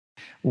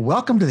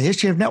Welcome to the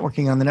History of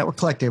Networking on the Network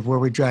Collective, where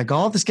we drag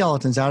all the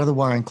skeletons out of the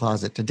wiring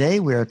closet. Today,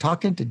 we are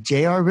talking to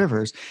J.R.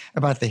 Rivers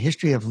about the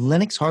history of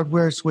Linux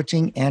hardware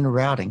switching and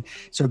routing.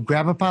 So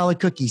grab a pile of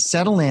cookies,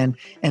 settle in,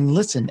 and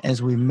listen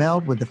as we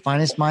meld with the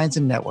finest minds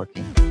in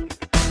networking.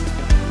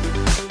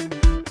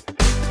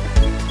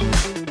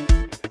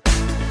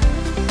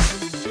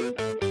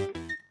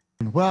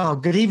 Well,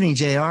 good evening,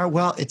 J.R.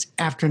 Well, it's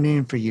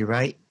afternoon for you,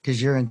 right?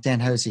 Because you're in San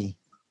Jose.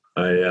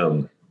 I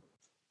am.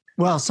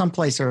 Well,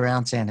 someplace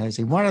around San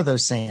Jose, one of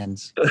those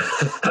sands.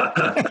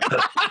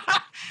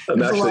 I'm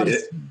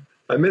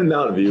in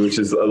Mountain View, which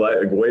is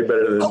way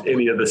better than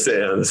any of the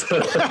sands.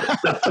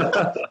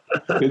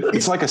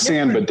 It's like a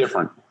sand, but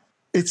different.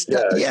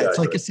 Exactly. It's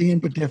like a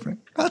sand, but different.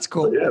 That's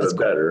cool. Yeah, that's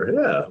cool. Better.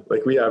 Yeah,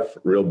 like we have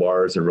real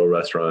bars and real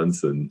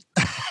restaurants and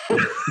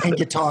and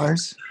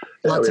guitars.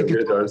 Lots of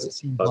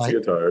guitars. Lots of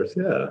guitars.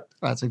 Yeah,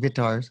 lots of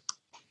guitars.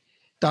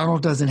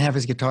 Donald doesn't have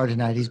his guitar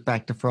tonight. He's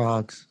back to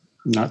frogs.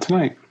 Not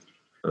tonight.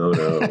 Oh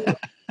no.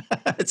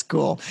 It's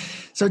cool.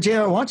 So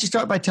JR, why don't you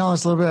start by telling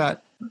us a little bit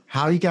about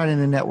how you got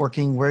into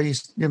networking, where you,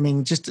 I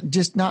mean,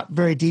 just not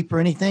very deep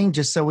or anything,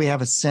 just so we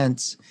have a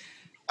sense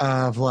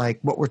of like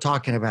what we're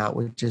talking about,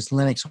 which is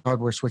Linux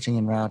hardware switching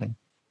and routing.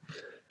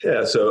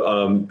 Yeah.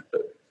 So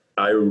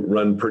I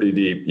run pretty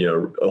deep,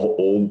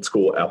 old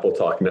school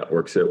AppleTalk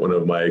networks at one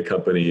of my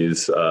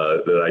companies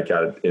that I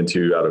got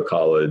into out of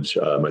college,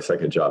 my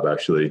second job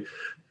actually.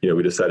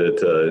 We decided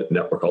to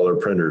network all our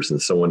printers and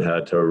someone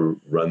had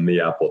to run the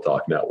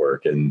AppleTalk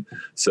network. And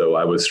so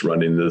I was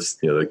running this,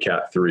 the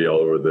Cat3 all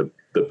over the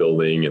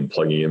building and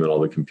plugging in all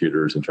the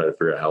computers and trying to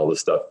figure out how the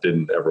stuff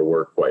didn't ever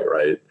work quite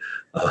right.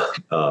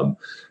 And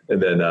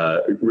then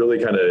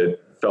really kind of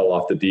fell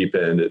off the deep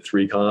end at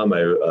 3Com.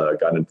 I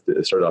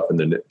started off in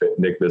the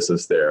NIC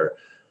business there.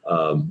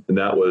 And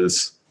that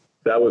was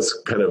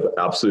kind of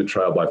absolute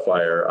trial by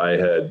fire.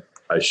 I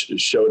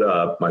showed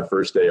up my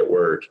first day at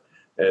work.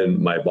 And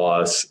my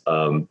boss,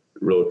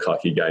 real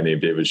cocky guy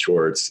named David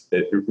Schwartz,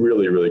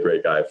 really, really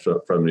great guy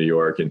from New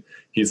York. And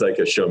he's like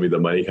a show me the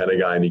money kind of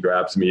guy. And he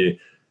grabs me,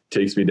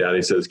 takes me down.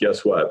 He says,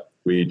 guess what?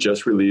 We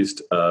just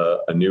released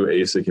a new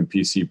ASIC and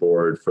PC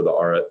board for the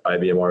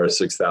IBM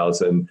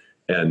RS6000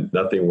 and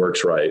nothing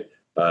works right.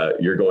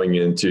 You're going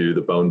into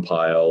the bone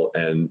pile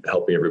and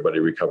helping everybody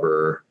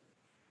recover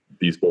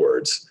these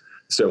boards.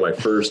 So my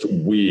first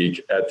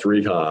week at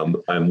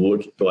 3Com,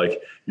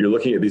 you're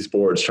looking at these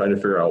boards, trying to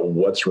figure out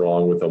what's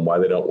wrong with them, why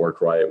they don't work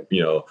right.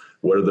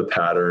 What are the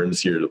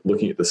patterns? You're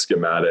looking at the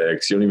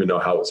schematics. You don't even know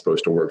how it's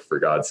supposed to work, for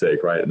God's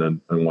sake, right? And then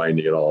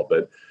unwinding it all.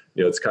 But,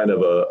 it's kind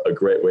of a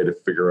great way to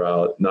figure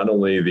out not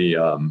only the,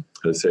 how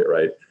to say it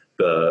right,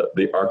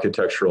 the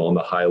architectural and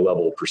the high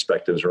level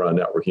perspectives around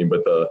networking,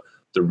 but the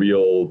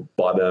real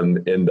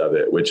bottom end of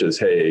it, which is,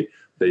 hey,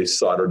 they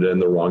soldered in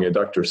the wrong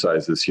inductor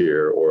sizes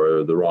here,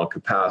 or the wrong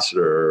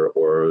capacitor,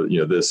 or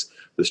this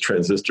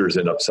transistor's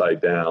in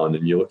upside down,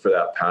 and you look for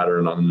that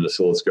pattern on an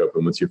oscilloscope.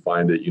 And once you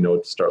find it, you know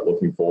what to start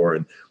looking for,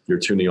 and you're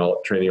training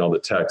all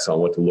the techs on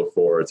what to look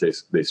for as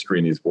they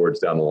screen these boards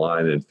down the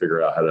line and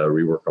figure out how to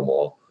rework them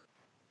all.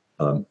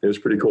 It was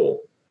pretty cool.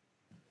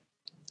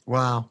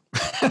 Wow.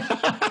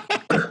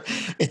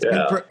 It's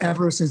been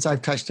forever since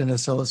I've touched an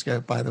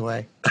oscilloscope, by the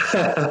way.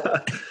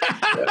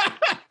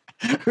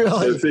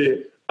 Really?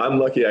 See, I'm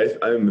lucky. I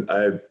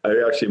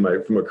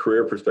actually, from a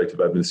career perspective,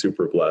 I've been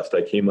super blessed.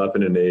 I came up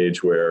in an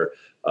age where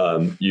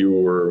you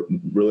were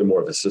really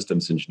more of a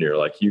systems engineer.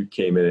 Like you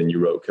came in and you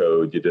wrote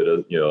code, you did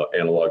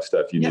analog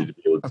stuff. You needed to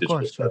be able to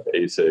digital stuff,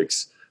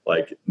 ASICs.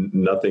 Like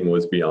nothing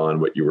was beyond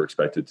what you were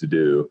expected to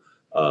do.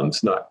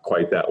 It's not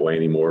quite that way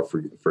anymore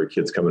for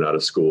kids coming out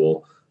of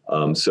school.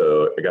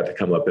 So I got to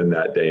come up in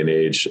that day and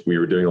age. We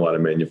were doing a lot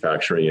of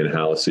manufacturing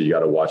in-house, so you got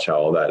to watch how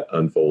all that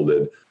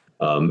unfolded.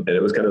 And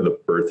it was kind of the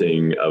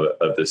birthing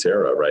of this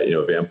era, right?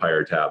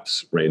 Vampire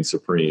taps reigned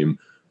supreme.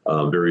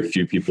 Very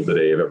few people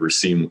today have ever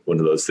seen one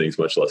of those things,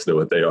 much less know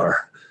what they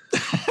are.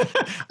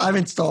 I've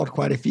installed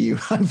quite a few,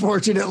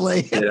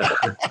 unfortunately. Yeah.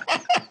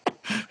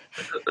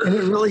 And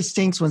it really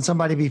stinks when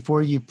somebody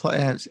before you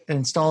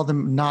install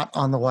them not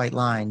on the white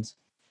lines.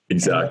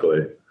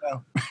 Exactly.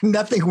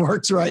 Nothing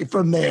works right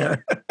from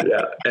there.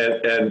 Yeah,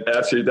 and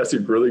actually, that's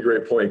a really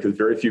great point, because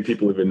very few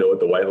people even know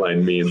what the white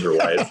line means or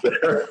why it's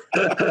there.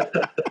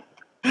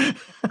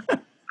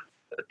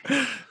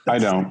 I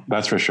don't.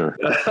 That's for sure.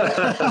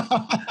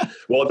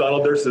 Well,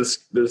 Donald, there's this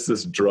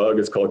drug.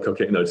 It's called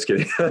cocaine. No, just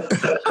kidding. Now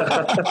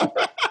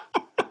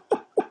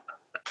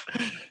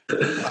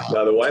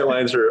the white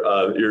lines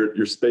are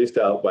you're spaced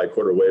out by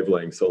quarter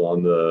wavelengths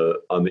along the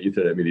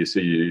Ethernet media, so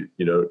you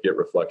don't get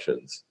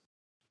reflections.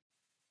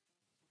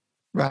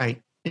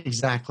 Right,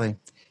 exactly.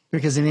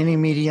 Because in any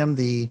medium,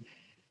 the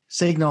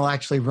signal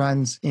actually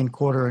runs in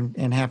quarter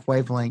and half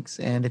wavelengths.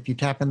 And if you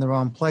tap in the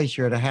wrong place,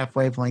 you're at a half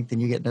wavelength and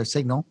you get no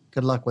signal.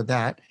 Good luck with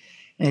that.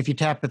 And if you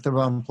tap at the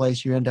wrong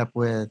place, you end up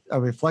with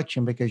a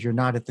reflection because you're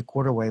not at the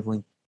quarter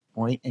wavelength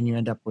point, and you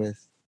end up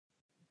with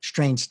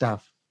strange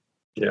stuff.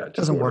 Yeah, it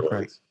doesn't work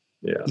right.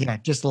 Yeah,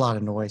 just a lot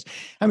of noise.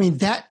 I mean,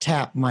 that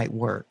tap might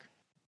work,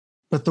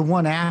 but the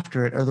one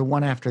after it or the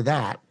one after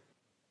that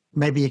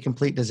maybe a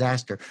complete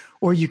disaster.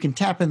 Or you can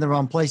tap in the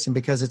wrong place, and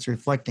because it's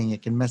reflecting,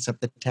 it can mess up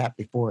the tap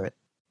before it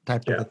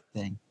type of a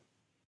thing.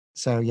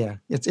 So yeah,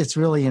 it's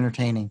really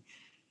entertaining.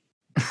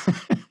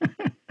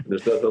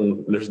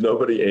 There's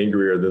nobody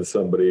angrier than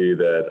somebody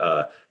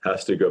that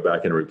has to go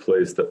back and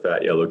replace the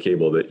fat yellow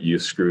cable that you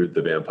screwed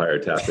the vampire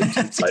tap into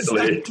tightly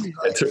exactly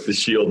right. And took the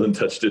shield and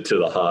touched it to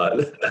the hot.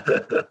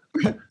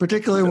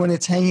 Particularly when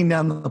it's hanging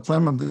down the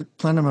plenum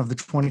of the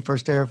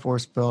 21st Air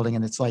Force building,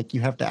 and it's like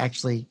you have to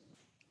actually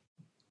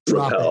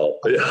repel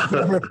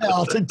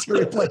to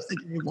replace the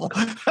cable.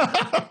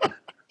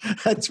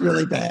 That's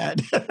really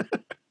bad.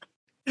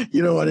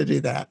 You don't want to do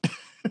that.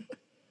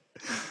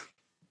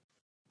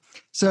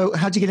 So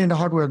how'd you get into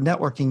hardware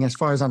networking as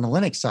far as on the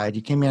Linux side?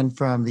 You came in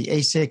from the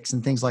ASICs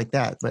and things like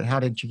that, but how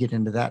did you get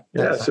into that?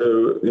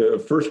 So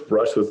first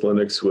brush with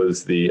Linux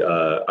was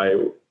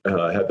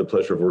I had the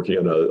pleasure of working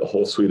on a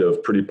whole suite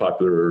of pretty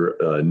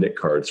popular NIC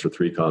cards for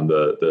 3Com,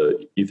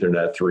 the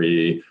Ethernet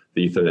 3,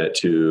 the Ethernet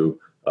 2,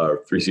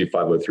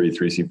 3C503,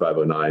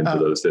 3C509, for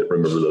those that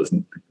remember those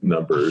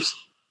numbers.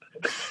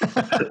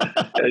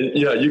 And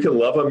you can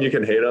love them, you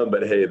can hate them,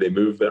 but hey, they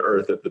moved the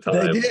earth at the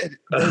time. They did.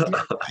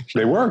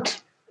 They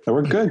worked. They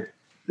were good.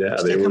 Yeah,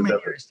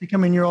 stick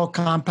them in your old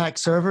compact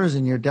servers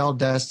and your Dell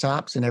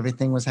desktops, and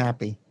everything was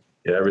happy.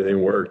 Yeah,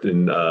 everything worked.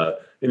 And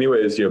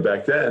anyways,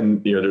 back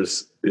then,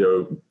 there's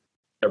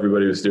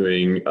everybody was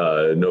doing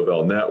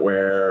Novell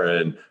NetWare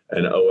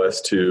and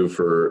OS2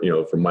 for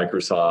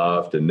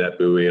Microsoft and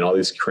NetBEUI and all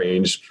these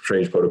strange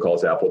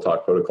protocols,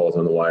 AppleTalk protocols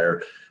on the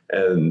wire.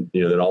 And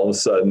then all of a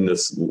sudden,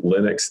 this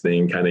Linux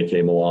thing kind of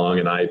came along,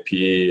 and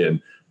IP,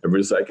 and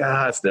everybody's like,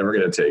 it's never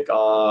going to take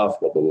off.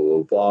 Blah blah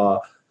blah blah blah.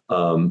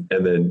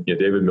 And then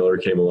David Miller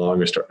came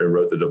along and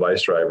wrote the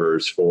device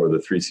drivers for the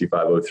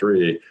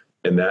 3C503,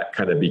 and that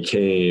kind of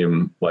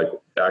became, like,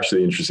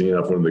 actually, interesting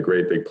enough, one of the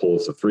great big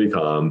pulls of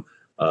 3Com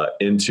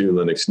into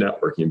Linux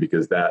networking,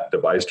 because that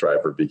device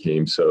driver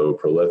became so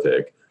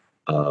prolific,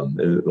 and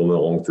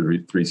along with the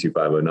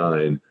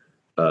 3C509.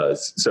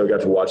 So I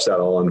got to watch that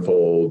all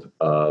unfold.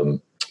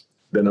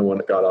 Then I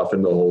got off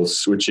in the whole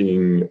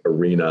switching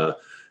arena.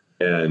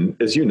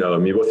 And as you know,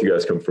 both of you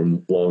guys come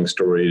from long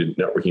storied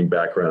networking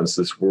backgrounds.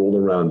 This world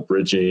around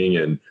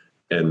bridging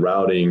and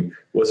routing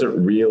wasn't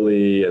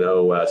really an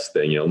OS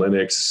thing.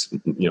 Linux,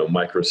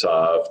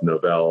 Microsoft,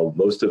 Novell,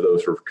 most of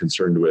those were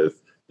concerned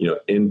with,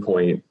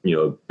 endpoint,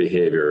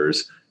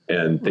 behaviors,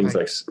 and things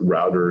like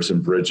routers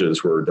and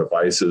bridges were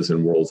devices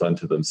and worlds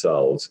unto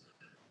themselves.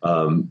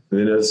 And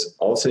then as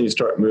all of a sudden you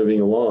start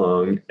moving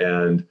along,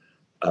 and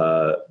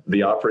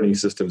the operating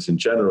systems in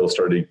general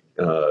started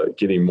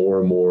getting more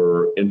and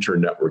more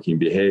internetworking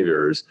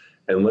behaviors,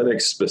 and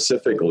Linux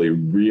specifically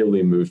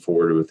really moved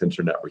forward with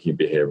internetworking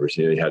behaviors.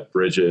 You had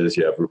bridges,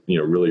 you have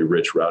really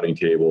rich routing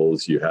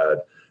tables, you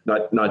had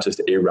not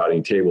just a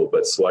routing table,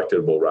 but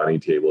selectable routing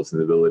tables, and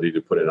the ability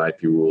to put in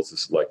IP rules to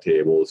select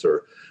tables,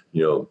 or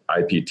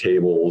IP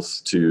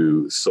tables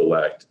to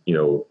select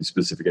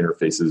specific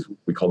interfaces.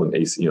 We call them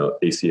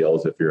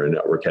ACLs if you're a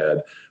network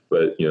head,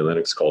 but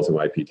Linux calls them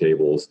IP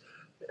tables.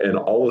 And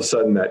all of a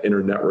sudden, that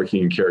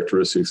internetworking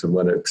characteristics of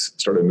Linux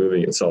started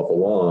moving itself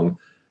along.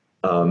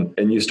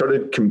 And you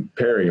started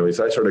comparing, at least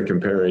I started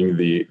comparing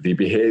the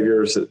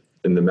behaviors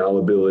and the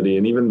malleability,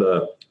 and even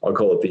I'll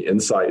call it the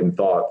insight and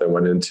thought that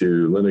went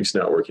into Linux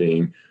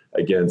networking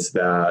against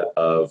that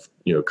of,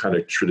 kind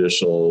of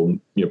traditional,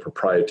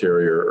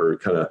 proprietary or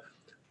kind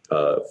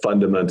of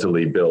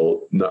fundamentally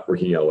built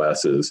networking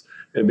OSs.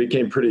 And it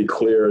became pretty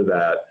clear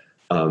that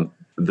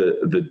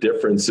the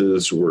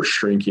differences were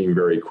shrinking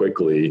very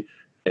quickly.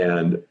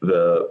 And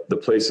the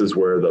places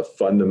where the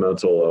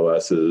fundamental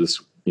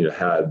OSs,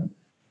 had,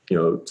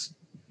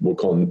 we'll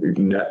call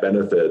them net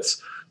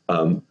benefits,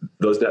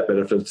 those net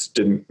benefits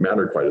didn't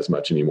matter quite as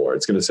much anymore.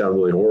 It's going to sound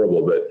really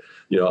horrible, but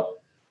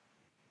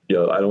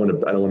I don't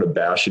want to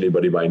bash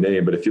anybody by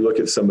name, but if you look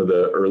at some of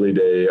the early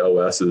day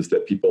OSs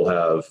that people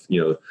have,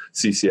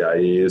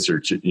 CCIEs or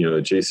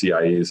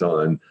JCIEs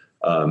on,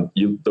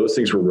 those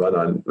things were run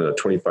on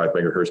 25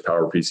 megahertz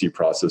PowerPC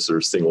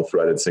processors, single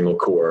threaded, single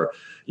core.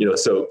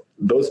 So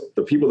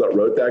the people that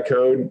wrote that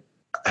code,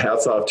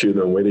 hats off to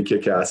them, way to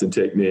kick ass and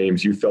take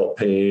names. You felt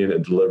pain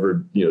and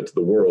delivered, to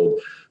the world.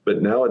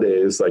 But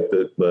nowadays, like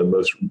the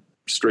most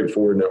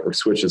straightforward network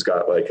switch has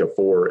got like a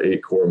 4 or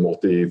 8 core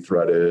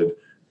multi-threaded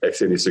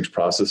x86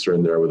 processor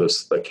in there with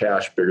a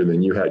cache bigger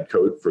than you had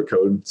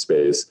code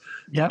space.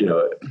 Yep.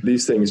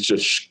 These things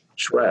just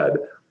shred.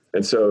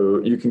 And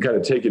so you can kind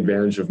of take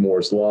advantage of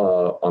Moore's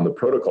law on the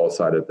protocol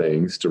side of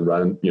things to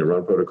run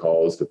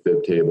protocols, to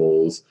fib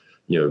tables,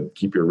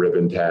 keep your RIB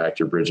intact,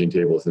 your bridging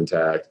tables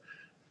intact.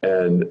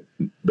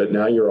 But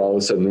now you're all of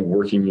a sudden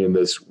working in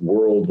this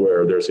world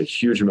where there's a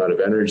huge amount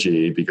of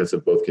energy because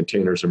of both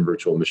containers and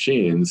virtual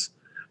machines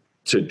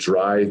to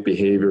drive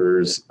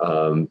behaviors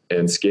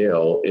and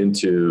scale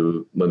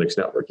into Linux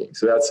networking.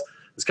 So that's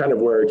kind of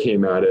where I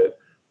came at it.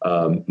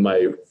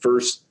 My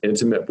first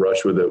intimate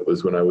brush with it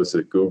was when I was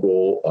at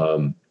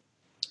Google.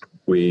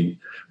 We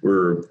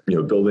were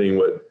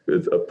building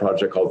a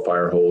project called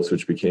Firehose,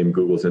 which became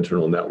Google's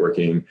internal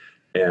networking.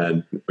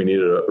 and we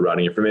needed a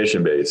routing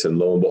information base. And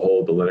lo and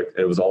behold, the Linux,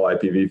 it was all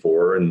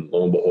IPv4, and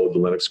lo and behold, the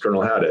Linux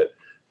kernel had it.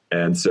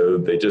 And so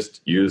they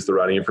just used the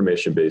routing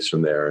information base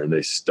from there, and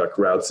they stuck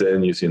routes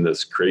in using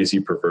this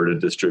crazy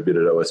perverted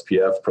distributed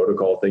OSPF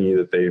protocol thingy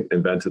that they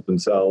invented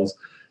themselves.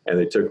 And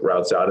they took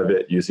routes out of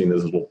it using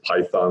this little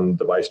Python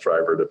device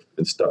driver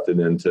and stuffed it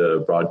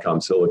into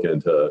Broadcom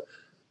Silicon to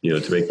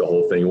make the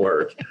whole thing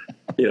work.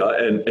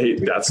 And hey,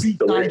 that's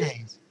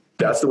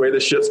the way the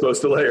shit's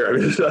supposed to layer. I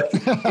mean,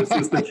 this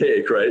is the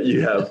cake, right?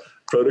 You have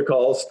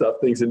protocols, stuff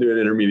things into an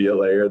intermediate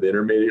layer. The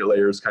intermediate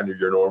layer is kind of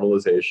your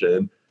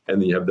normalization.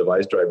 And then you have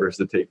device drivers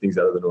that take things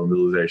out of the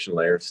normalization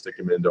layer, stick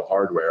them into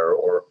hardware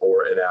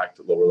or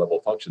enact lower level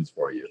functions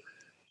for you.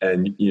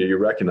 And you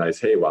recognize,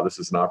 hey, wow, this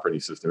is an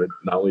operating system. It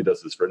not only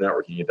does this for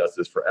networking, it does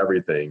this for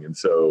everything. And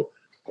so,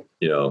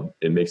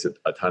 it makes it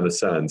a ton of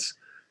sense.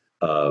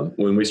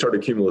 When we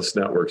started Cumulus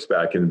Networks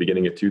back in the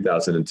beginning of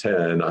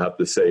 2010, I have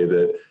to say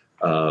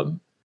that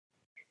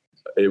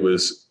it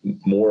was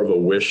more of a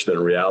wish than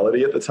a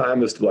reality at the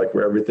time as to like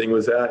where everything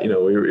was at.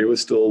 It was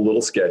still a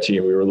little sketchy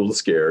and we were a little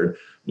scared.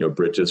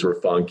 Bridges were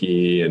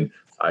funky and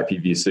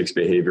IPv6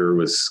 behavior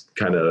was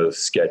kind of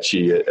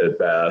sketchy at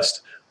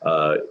best.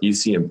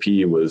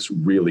 ECMP was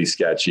really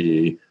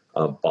sketchy.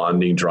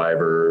 Bonding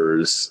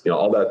drivers,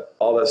 all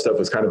that stuff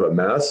was kind of a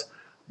mess.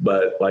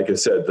 But like I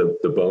said,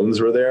 the bones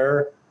were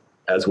there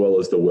as well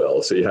as the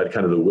will. So you had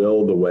kind of the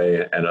will, the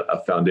way, and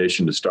a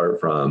foundation to start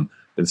from.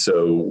 And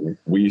so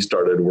we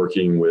started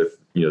working with,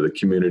 the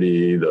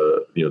community,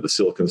 the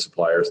silicon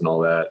suppliers and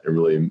all that, and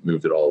really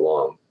moved it all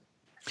along.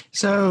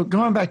 So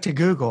going back to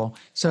Google,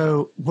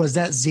 so was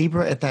that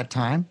Zebra at that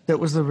time that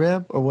was the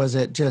rib, or was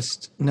it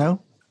just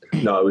no?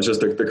 No, it was just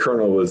the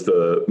kernel was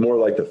more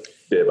like the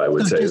fib, I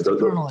would say. Just the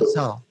kernel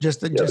itself, just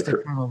the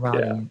kernel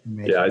routing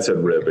information. Yeah, I said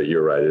rib, but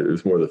you're right. It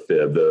was more the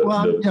fib.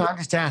 I'm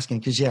just asking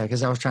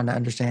because I was trying to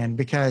understand,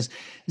 because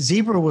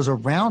Zebra was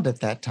around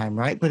at that time,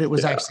 right? But it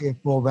was actually a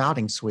full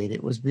routing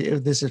suite.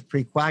 This is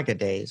pre-Quagga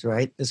days,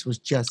 right? This was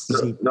just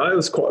Zebra. No, it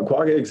was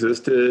Quagga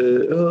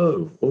existed.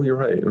 Oh, you're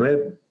right.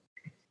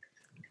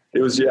 It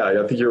was,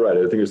 I think you're right.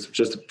 I think it was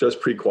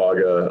just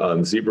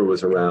pre-Quagga. Zebra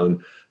was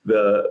around.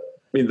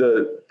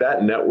 That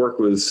network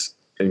was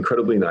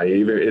incredibly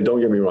naive. Don't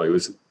get me wrong. It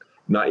was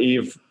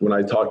naive when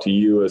I talked to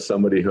you as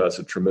somebody who has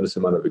a tremendous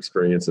amount of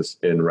experience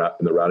in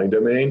the routing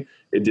domain.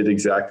 It did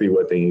exactly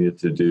what they needed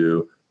to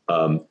do.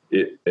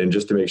 And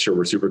just to make sure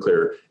we're super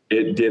clear,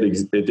 it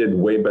did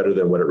way better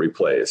than what it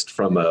replaced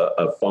from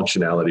a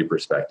functionality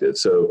perspective.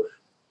 So,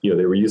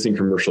 they were using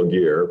commercial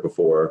gear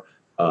before,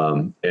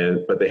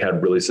 but they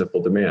had really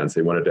simple demands.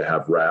 They wanted to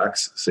have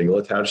racks, single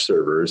attached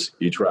servers.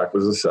 Each rack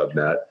was a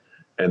subnet.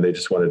 And they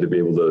just wanted to be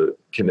able to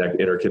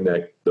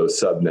interconnect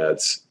those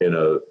subnets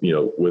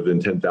within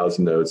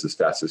 10,000 nodes as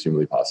fast as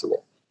humanly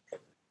possible.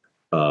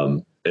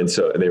 And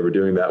they were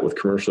doing that with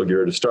commercial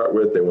gear to start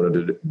with. They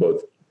wanted to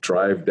both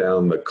drive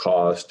down the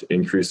cost,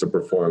 increase the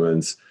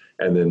performance,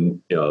 and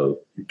then,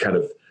 kind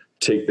of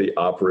take the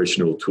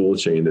operational tool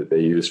chain that they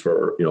use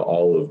for,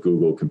 all of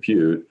Google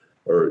Compute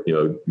or,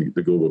 the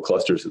Google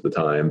clusters at the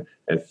time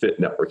and fit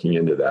networking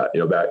into that.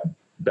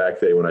 Back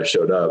then when I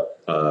showed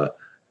up,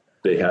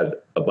 they had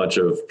a bunch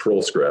of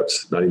Perl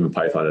scripts, not even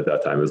Python at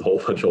that time. It was a whole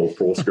bunch of old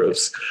Perl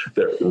scripts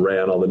that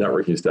ran all the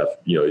networking stuff.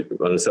 You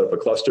want to set up a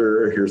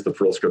cluster, here's the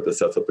Perl script that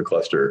sets up the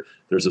cluster.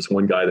 There's this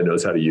one guy that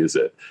knows how to use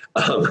it.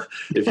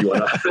 If you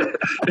want to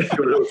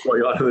know what's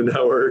going on in the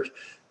network,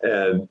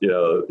 and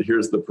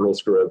here's the Perl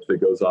script that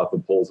goes off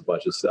and pulls a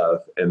bunch of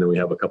stuff. And then we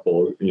have a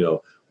couple,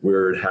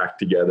 weird hacked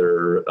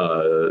together,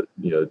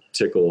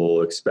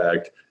 tickle,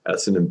 expect,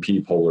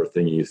 SNMP polar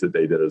thingies that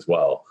they did as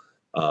well.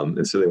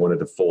 And so they wanted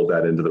to fold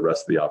that into the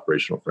rest of the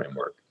operational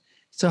framework.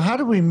 So how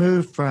do we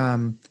move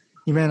from,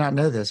 you may not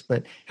know this,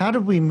 but how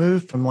did we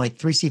move from like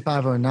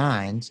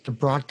 3C509s to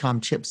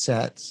Broadcom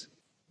chipsets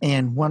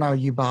and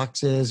 1RU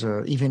boxes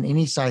or even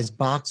any size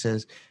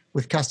boxes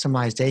with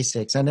customized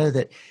ASICs? I know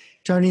that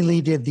Tony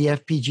Lee did the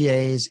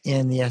FPGAs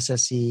in the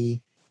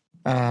SSE.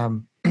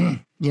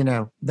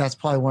 That's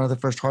probably one of the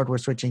first hardware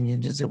switching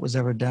engines that was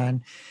ever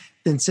done.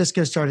 Then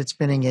Cisco started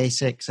spinning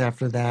ASICs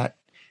after that.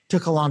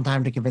 Took a long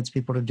time to convince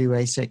people to do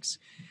ASICs.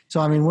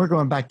 So, we're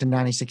going back to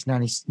 96,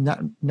 not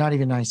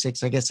even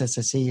 96. I guess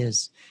SSE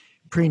is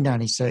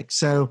pre-96.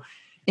 So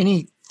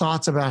any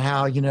thoughts about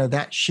how,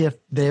 that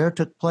shift there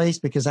took place?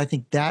 Because I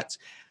think that's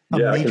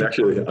and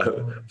actually,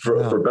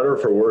 for better or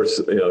for worse,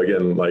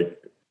 again, like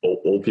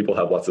old people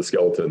have lots of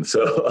skeletons.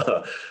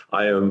 So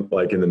I am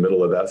like in the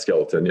middle of that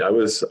skeleton. I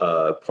was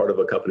part of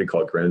a company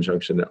called Grand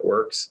Junction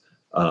Networks.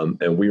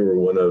 And we were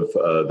one of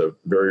the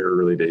very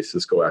early day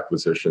Cisco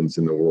acquisitions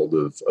in the world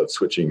of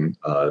switching,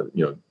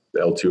 L2,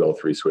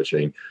 L3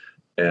 switching.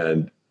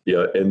 And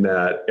in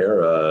that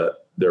era,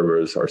 there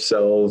was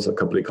ourselves, a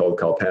company called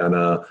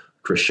Calpana,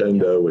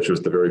 Crescendo, which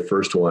was the very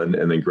first one,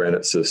 and then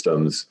Granite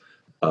Systems.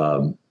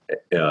 And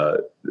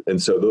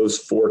so those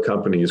four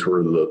companies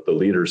were the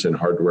leaders in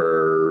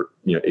hardware,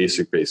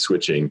 ASIC-based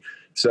switching.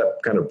 So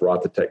that kind of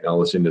brought the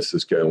technology into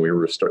Cisco, and we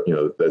were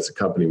as a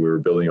company, we were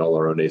building all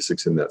our own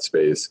ASICs in that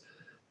space.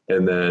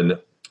 And then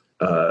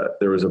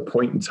there was a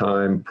point in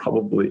time,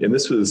 probably, and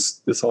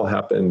this all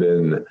happened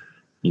in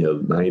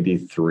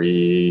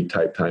 93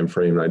 type time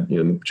frame,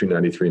 between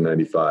 93 and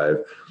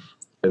 95.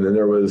 And then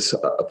there was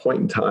a point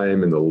in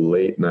time in the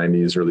late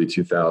 90s, early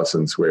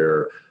 2000s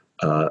where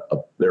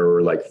there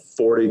were like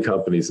 40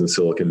 companies in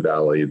Silicon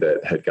Valley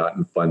that had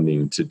gotten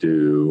funding to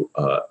do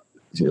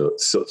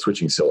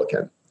switching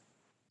silicon.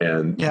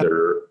 And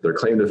their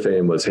claim to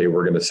fame was, hey,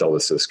 we're going to sell to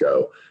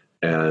Cisco.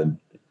 And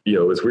it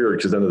was weird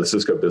because none of the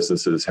Cisco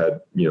businesses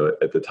had,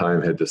 at the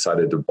time had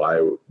decided to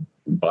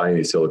buy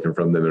any silicon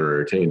from them and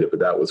entertained it.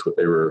 But that was what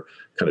they were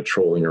kind of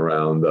trolling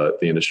around the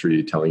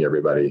industry, telling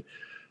everybody.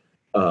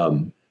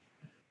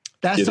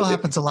 That still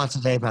happens a lot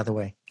today, by the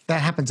way.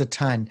 That happens a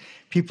ton.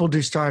 People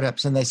do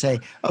startups and they say,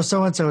 oh,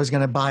 so-and-so is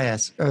going to buy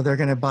us, or they're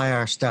going to buy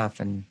our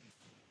stuff. And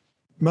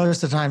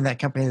most of the time that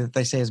company that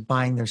they say is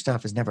buying their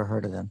stuff has never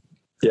heard of them.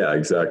 Yeah,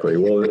 exactly.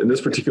 Well, in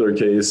this particular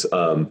case,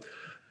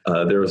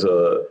 there was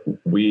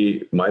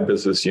my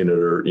business unit,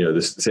 or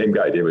this same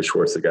guy, David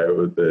Schwartz, the guy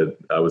that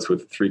I was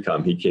with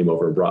 3Com, he came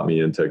over and brought me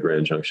into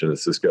Grand Junction at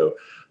Cisco.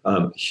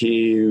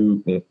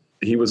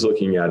 He was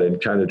looking at it and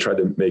kind of tried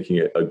to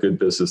making a good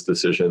business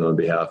decision on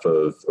behalf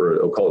of,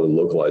 or I'll call it a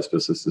localized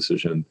business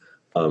decision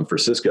for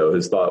Cisco.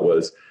 His thought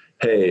was,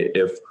 hey,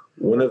 if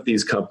one of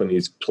these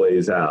companies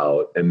plays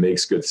out and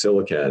makes good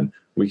silicon,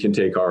 we can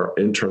take our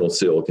internal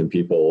silicon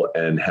people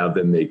and have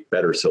them make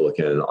better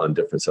silicon on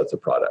different sets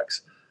of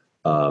products.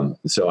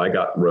 So I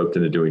got roped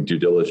into doing due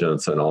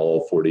diligence on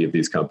all 40 of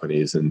these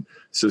companies, and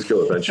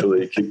Cisco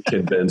eventually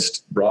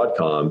convinced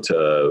Broadcom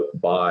to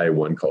buy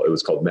one it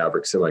was called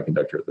Maverick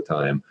Semiconductor at the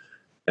time.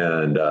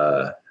 And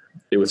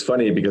it was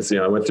funny because,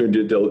 I went through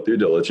due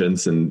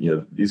diligence,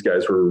 and, these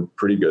guys were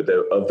pretty good.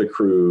 Of the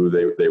crew,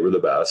 they were the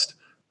best.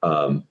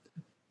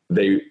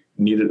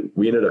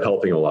 We ended up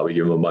helping a lot. We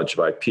gave them a bunch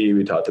of IP.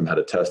 We taught them how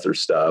to test their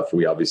stuff.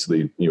 We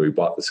obviously, we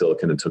bought the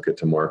silicon and took it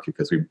to market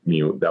because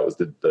that was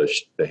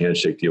the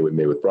handshake deal we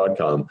made with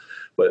Broadcom.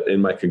 But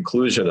in my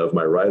conclusion of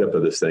my write-up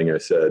of this thing, I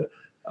said,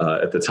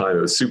 at the time,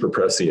 it was super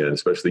prescient,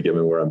 especially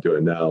given where I'm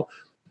doing now.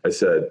 I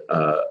said,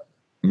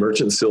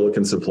 merchant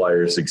silicon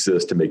suppliers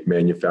exist to make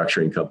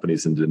manufacturing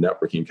companies into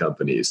networking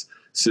companies.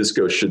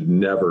 Cisco should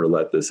never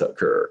let this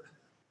occur.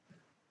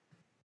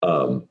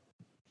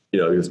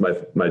 Because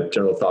my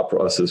general thought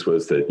process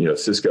was that,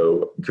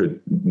 Cisco could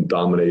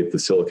dominate the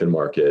silicon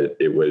market.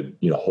 It would,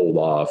 hold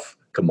off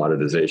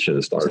commoditization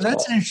as far as possible.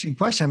 That's an interesting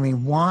question. I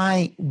mean,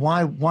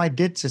 why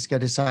did Cisco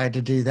decide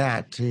to do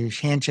that, to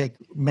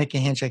make a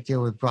handshake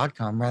deal with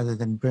Broadcom rather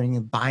than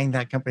buying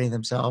that company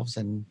themselves?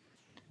 And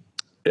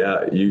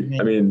yeah,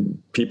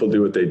 people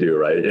do what they do,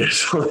 right?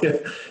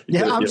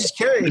 I'm just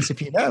curious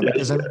if you know,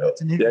 because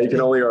you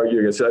can only argue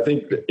against it. I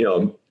think,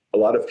 a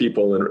lot of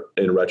people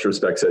in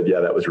retrospect said, yeah,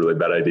 that was a really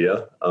bad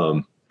idea.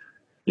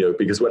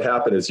 Because what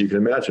happened is, you can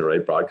imagine,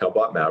 right? Broadcom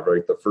bought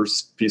Maverick. The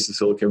first piece of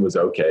silicon was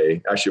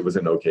okay. Actually, it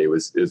wasn't okay. It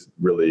was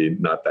really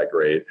not that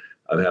great.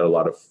 It had a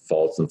lot of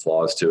faults and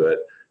flaws to it.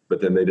 But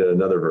then they did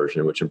another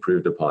version, which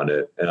improved upon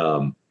it.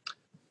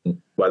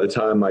 By the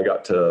time I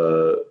got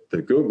to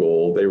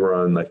Google, they were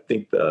on, I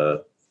think,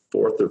 the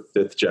 4th or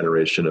 5th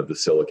generation of the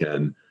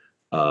silicon.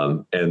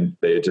 And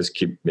they just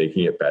keep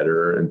making it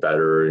better and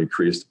better,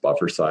 increased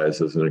buffer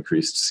sizes and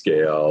increased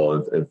scale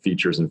and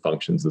features and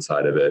functions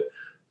inside of it.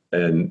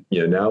 And,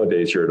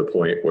 nowadays you're at a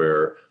point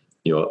where,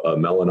 a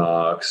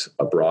Mellanox,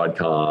 a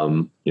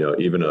Broadcom,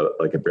 even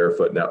a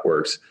Barefoot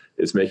Networks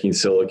is making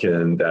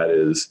silicon that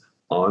is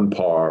on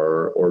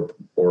par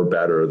or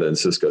better than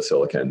Cisco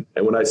silicon.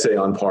 And when I say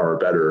on par or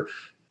better,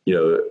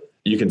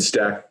 you can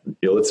stack,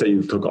 let's say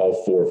you took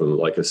all 4 of them,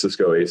 like a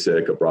Cisco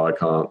ASIC, a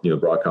Broadcom,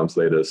 Broadcom's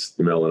latest,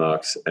 the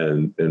Mellanox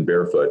and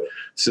Barefoot.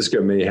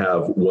 Cisco may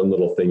have one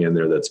little thing in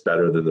there that's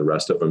better than the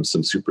rest of them,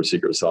 some super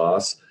secret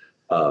sauce,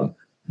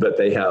 but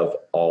they have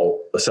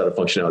all a set of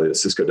functionality that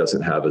Cisco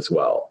doesn't have as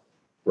well,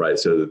 right?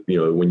 So,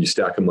 when you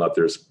stack them up,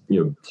 there's,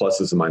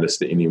 pluses and minuses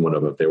to any one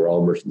of them. If they were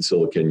all merchant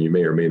silicon, you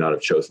may or may not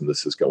have chosen the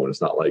Cisco one.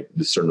 It's not like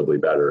discernibly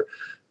better.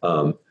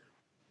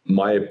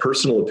 My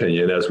personal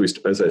opinion, as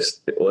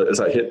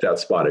I hit that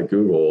spot at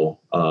Google,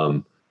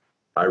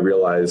 I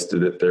realized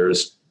that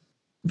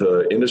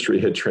the industry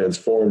had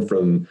transformed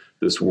from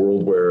this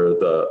world where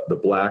the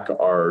black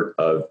art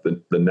of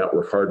the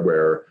network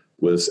hardware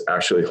was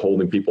actually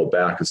holding people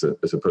back as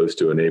opposed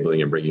to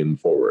enabling and bringing them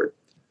forward.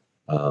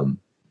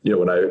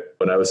 When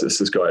I was at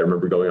Cisco, I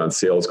remember going on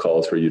sales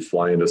calls where you'd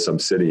fly into some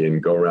city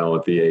and go around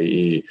with the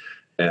AE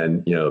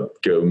and,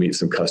 go meet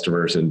some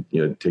customers and,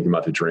 take them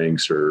out to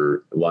drinks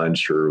or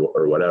lunch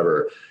or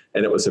whatever.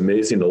 And it was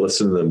amazing to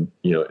listen to them,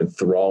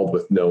 enthralled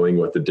with knowing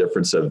what the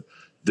difference of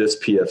this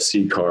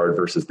PFC card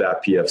versus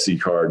that PFC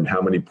card and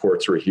how many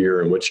ports were here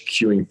and which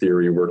queuing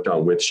theory worked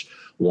on which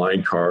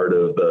line card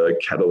of the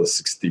Catalyst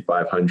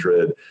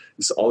 6500.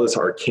 It's all this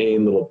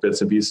arcane little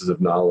bits and pieces of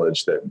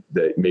knowledge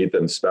that made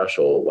them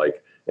special,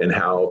 and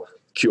how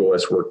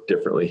QoS worked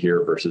differently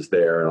here versus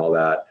there and all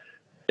that.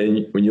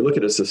 And when you look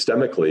at it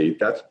systemically,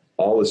 that's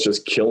all is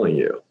just killing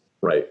you,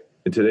 right?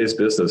 In today's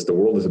business, the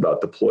world is about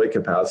deploy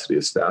capacity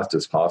as fast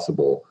as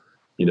possible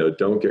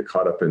don't get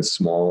caught up in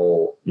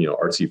small,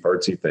 artsy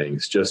fartsy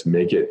things. Just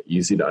make it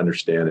easy to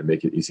understand and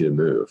make it easy to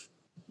move.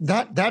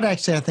 That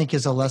actually, I think,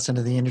 is a lesson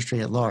to the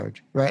industry at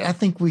large, right? I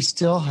think we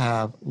still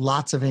have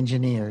lots of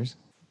engineers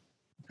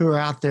who are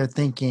out there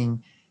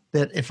thinking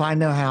that if I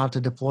know how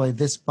to deploy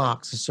this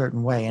box a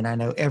certain way, and I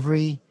know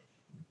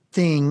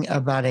everything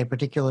about a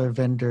particular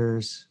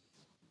vendor's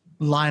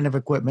line of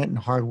equipment and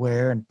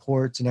hardware and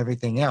ports and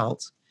everything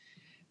else,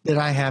 that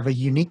I have a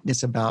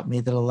uniqueness about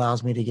me that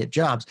allows me to get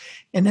jobs.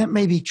 And that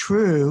may be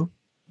true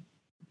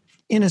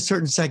in a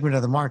certain segment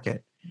of the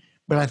market,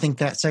 but I think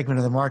that segment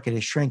of the market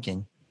is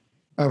shrinking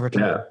over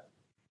time.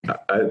 Yeah,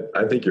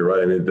 I think you're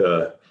right. I mean,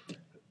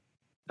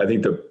 I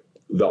think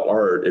the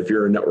art, if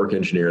you're a network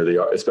engineer,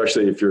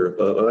 especially if you're,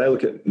 when I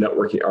look at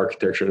networking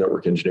architecture,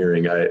 network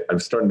engineering, I'm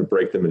starting to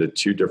break them into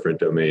two different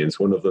domains.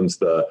 One of them's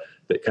the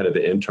kind of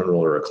the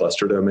internal or a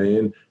cluster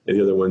domain, and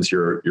the other one's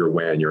your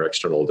WAN, your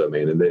external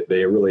domain. And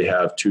they really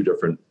have two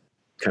different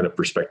kind of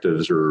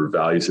perspectives or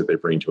values that they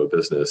bring to a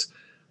business.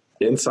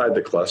 Inside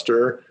the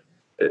cluster,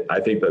 I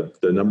think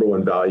that the number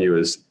one value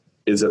is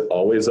it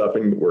always up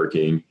and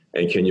working?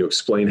 And can you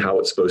explain how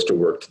it's supposed to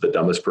work to the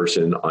dumbest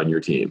person on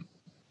your team?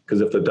 Because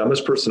if the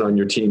dumbest person on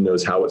your team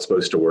knows how it's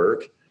supposed to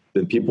work,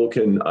 then people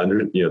can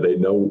they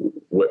know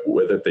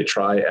whether if they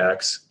try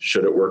X,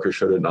 should it work or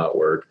should it not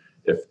work?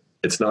 If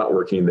it's not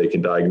working, they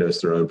can diagnose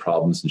their own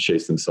problems and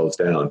chase themselves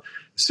down.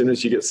 As soon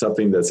as you get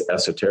something that's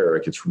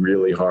esoteric, it's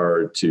really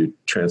hard to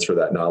transfer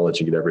that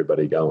knowledge and get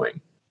everybody going.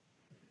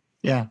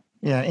 Yeah,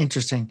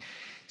 interesting.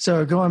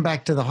 So going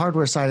back to the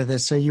hardware side of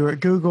this, so you were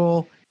at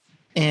Google,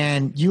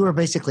 and you were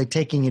basically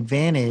taking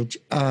advantage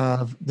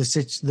of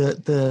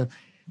the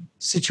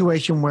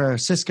situation where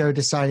Cisco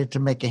decided to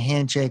make a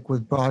handshake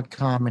with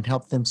Broadcom and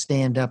help them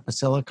stand up a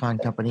silicon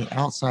company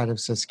outside of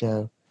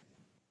Cisco,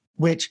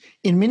 which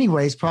in many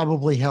ways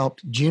probably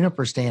helped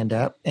Juniper stand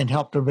up and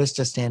helped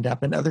Arista stand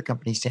up and other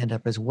companies stand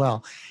up as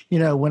well.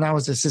 When I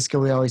was at Cisco,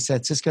 we always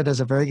said Cisco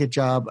does a very good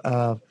job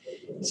of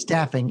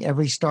staffing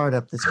every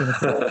startup that's going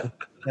to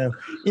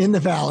in the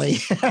valley.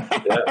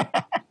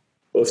 Yeah.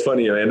 Well, it's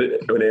funny,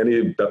 when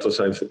Andy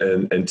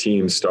Bechtolsheim and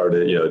team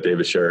started,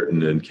 David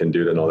Sheraton and Ken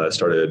Duda and all that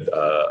started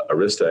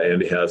Arista,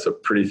 Andy has a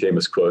pretty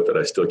famous quote that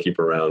I still keep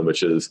around,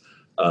 which is,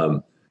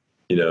 in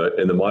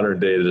the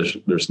modern day,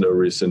 there's no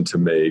reason to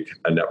make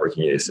a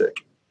networking ASIC.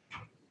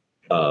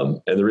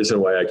 And the reason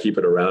why I keep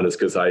it around is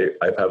because I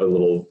have a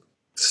little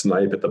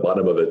snipe at the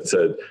bottom of it that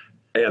said,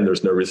 and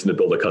there's no reason to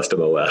build a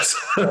custom OS.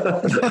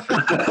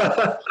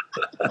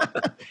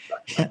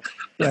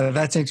 Yeah,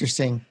 that's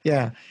interesting.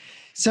 Yeah.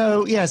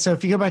 So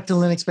if you go back to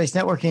Linux-based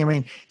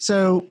networking,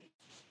 so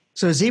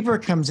Zebra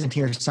comes in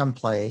here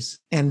someplace,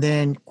 and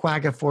then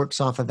Quagga forks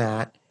off of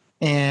that.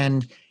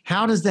 And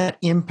how does that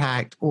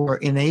impact or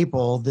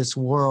enable this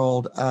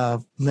world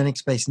of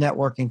Linux-based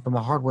networking from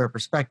a hardware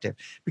perspective?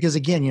 Because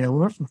again, we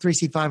went from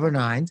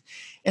 3C509s,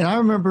 and I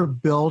remember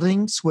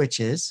building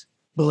switches,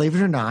 believe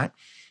it or not,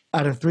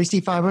 out of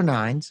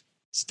 3C509s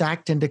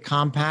stacked into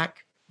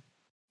compact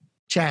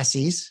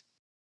chassis,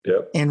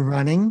 and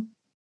running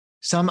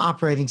some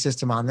operating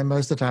system on them.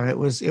 Most of the time it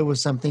was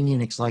something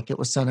Unix, like it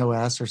was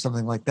SunOS or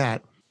something like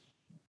that.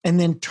 And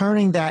then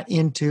turning that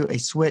into a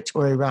switch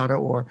or a router,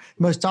 or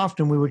most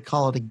often we would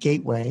call it a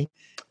gateway,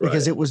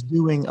 because it was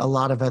doing a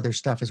lot of other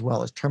stuff as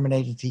well as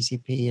terminating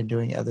TCP and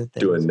doing other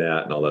things. Doing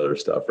NAT and all that other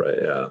stuff, right?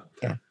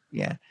 Yeah.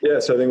 Yeah.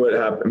 So I think what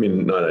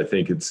happened, I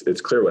think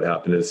it's clear what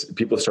happened is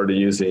people started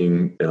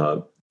using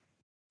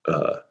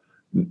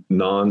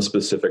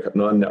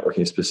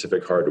non-networking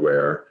specific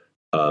hardware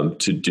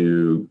to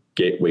do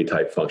gateway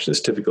type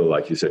functions, typically,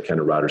 like you said, kind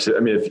of routers.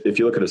 If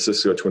you look at a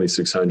Cisco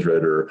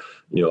 2600 or,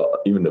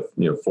 even the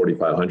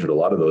 4500, a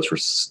lot of those were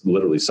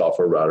literally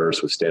software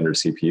routers with standard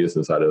CPUs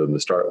inside of them to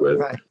start with,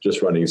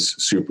 just running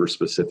super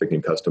specific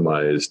and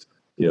customized,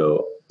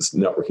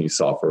 networking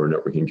software or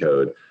networking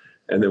code.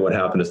 And then what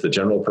happened is the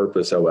general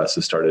purpose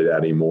OSs started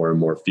adding more and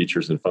more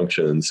features and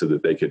functions so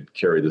that they could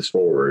carry this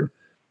forward.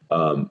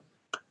 A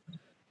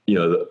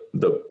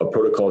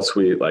protocol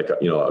suite like, a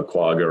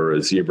Quagga or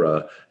a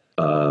Zebra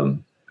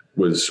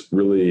was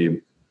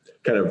really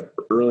kind of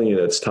early in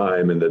its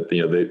time, and that, they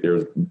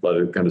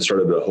kind of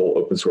started the whole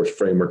open source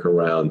framework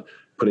around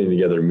putting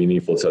together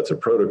meaningful sets of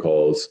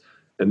protocols.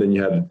 And then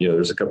you had,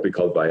 there's a company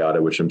called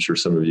Vyatta, which I'm sure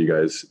some of you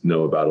guys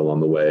know about along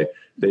the way.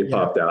 They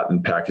popped out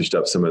and packaged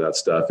up some of that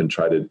stuff and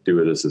tried to do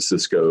it as a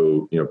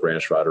Cisco,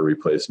 branch router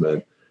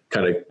replacement,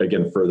 kind of,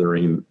 again,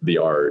 furthering the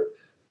art.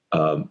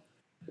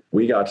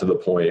 We got to the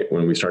point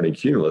when we started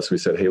Cumulus, we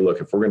said, hey, look,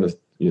 if we're going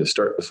to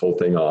start this whole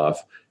thing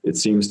off, it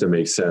seems to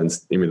make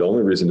sense. The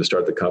only reason to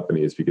start the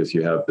company is because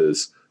you have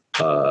this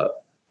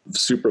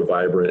super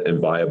vibrant and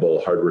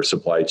viable hardware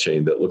supply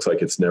chain that looks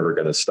like it's never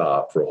going to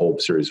stop for a whole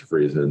series of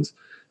reasons.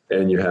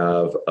 And you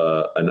have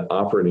an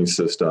operating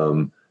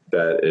system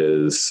that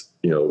is,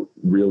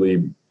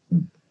 really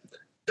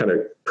kind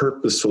of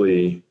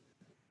purposefully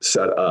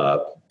set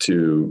up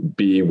to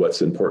be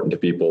what's important to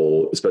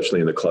people, especially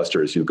in the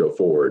cluster as you go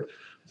forward.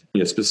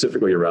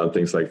 Specifically around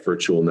things like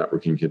virtual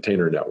networking,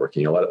 container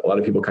networking. A lot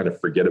of people kind of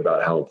forget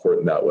about how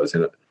important that was.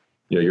 And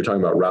you're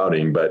talking about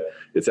routing, but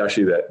it's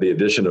actually that the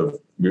addition of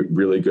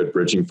really good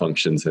bridging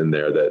functions in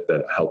there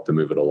that help to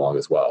move it along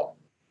as well.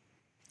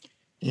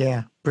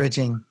 Yeah,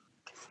 bridging.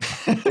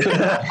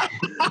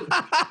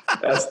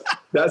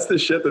 That's the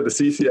shit that the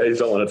CCIs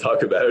don't want to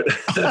talk about.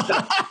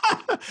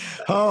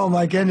 Oh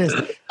my goodness.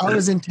 I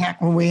was in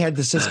TAC when we had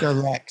the Cisco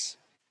Lex.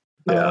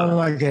 Yeah. Oh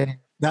my goodness.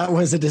 That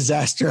was a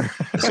disaster.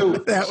 So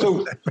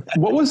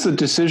what was the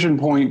decision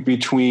point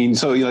between,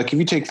 so like if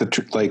you take the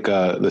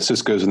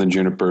Ciscos and the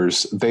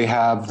Junipers, they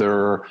have they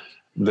run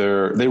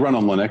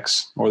on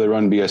Linux or they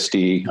run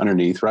BSD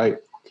underneath, right?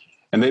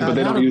 And but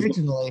they don't use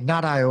originally,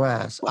 not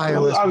iOS.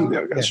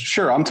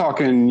 Sure. I'm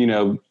talking,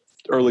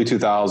 early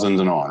 2000s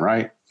and on,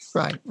 right?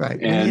 Right.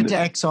 When you get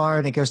to XR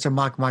and it goes to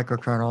Mach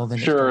microkernel, then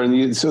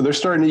sure. So they're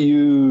starting to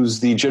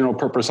use the general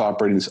purpose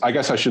operating. I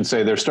guess I should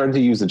say they're starting to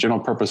use the general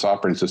purpose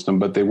operating system,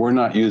 but they were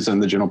not using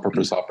the general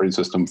purpose operating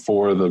system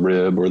for the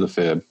RIB or the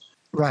FIB.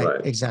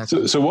 Right.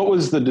 Exactly. So what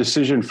was the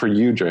decision for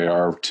you,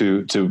 JR,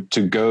 to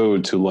go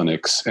to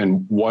Linux,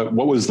 and what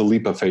was the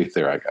leap of faith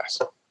there, I guess?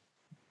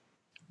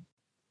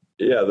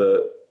 Yeah,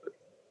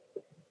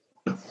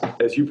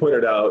 as you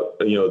pointed out,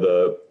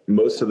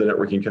 most of the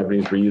networking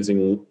companies were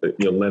using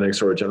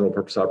Linux or a general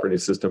purpose operating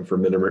system for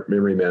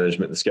memory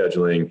management and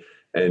scheduling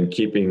and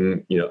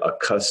keeping a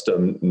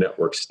custom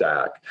network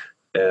stack.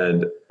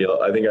 And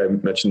I think I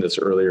mentioned this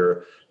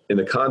earlier. In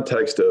the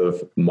context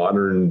of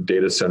modern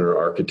data center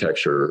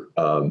architecture,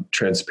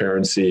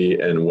 transparency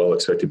and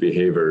well-expected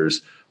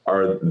behaviors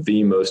are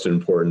the most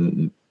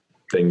important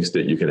things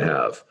that you can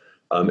have.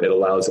 It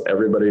allows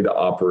everybody to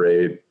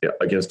operate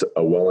against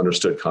a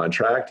well-understood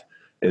contract.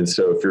 And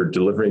so if you're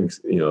delivering,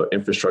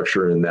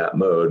 infrastructure in that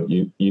mode,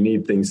 you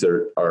need things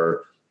that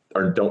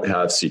don't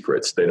have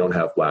secrets. They don't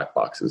have black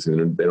boxes,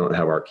 and they don't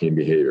have arcane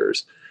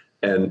behaviors.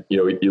 And,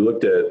 you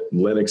looked at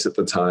Linux at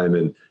the time,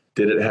 and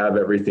did it have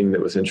everything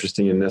that was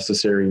interesting and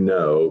necessary?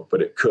 No,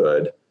 but it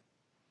could.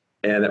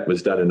 And it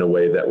was done in a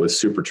way that was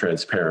super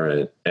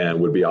transparent and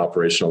would be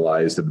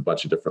operationalized at a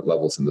bunch of different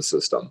levels in the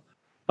system.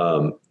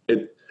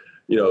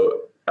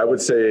 I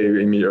would say,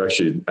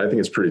 I think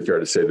it's pretty fair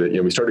to say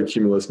that, we started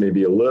Cumulus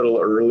maybe a little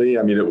early.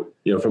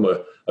 From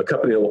a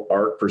company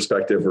arc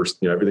perspective, where,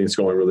 everything's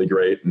going really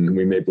great and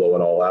we may blow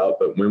it all out.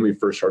 But when we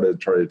first started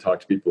trying to talk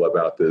to people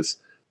about this,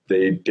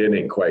 they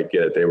didn't quite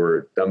get it. They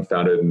were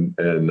dumbfounded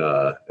and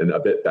a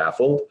bit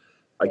baffled.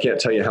 I can't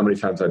tell you how many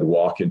times I'd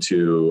walk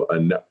into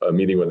a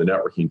meeting with a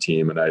networking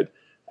team and I'd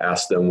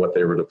ask them what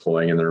they were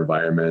deploying in their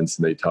environments.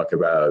 And they talk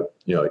about,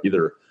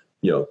 either,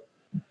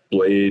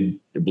 Blade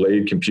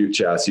compute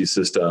chassis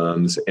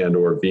systems and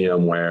or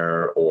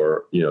VMware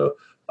or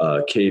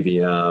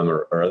KVM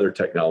or other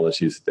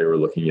technologies that they were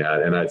looking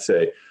at. And I'd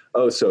say,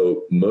 oh,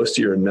 so most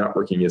of your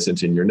networking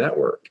isn't in your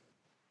network.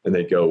 And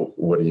they'd go,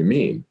 what do you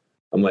mean?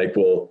 I'm like,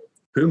 well,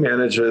 who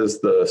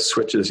manages the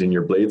switches in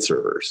your Blade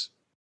servers?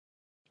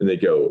 And they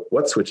go,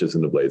 what switches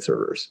in the Blade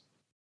servers?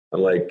 I'm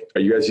like,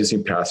 are you guys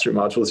using pass-through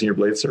modules in your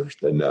Blade servers?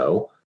 Then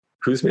no.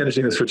 Who's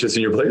managing the switches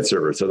in your Blade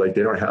servers? They're like,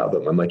 they don't have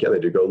them. I'm like, yeah, they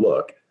do. Go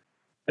look.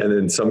 And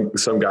then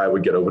some guy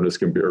would get open his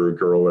computer, or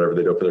girl, or whatever.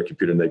 They'd open their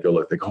computer and they'd go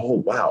look. They go,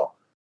 oh, wow,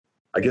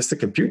 I guess the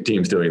compute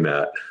team's doing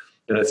that.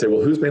 And I'd say,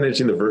 well, who's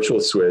managing the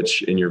virtual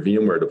switch in your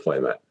VMware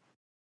deployment?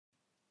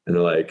 And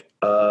they're like,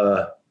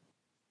 I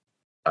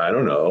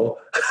don't know,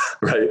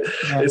 right?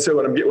 Yeah. And so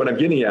what I'm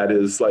getting at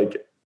is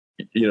like,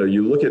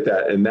 you look at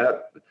that, and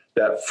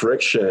that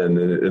friction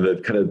and the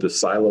kind of the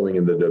siloing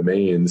in the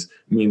domains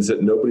means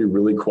that nobody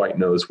really quite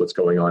knows what's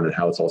going on and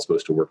how it's all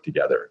supposed to work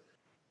together.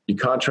 You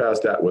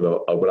contrast that with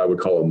what I would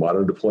call a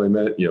modern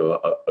deployment,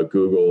 a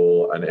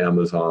Google, an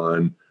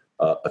Amazon,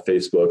 a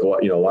Facebook.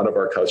 A lot of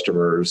our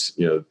customers,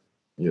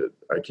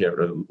 I can't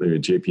remember,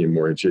 JP and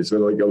Morgan Chase. We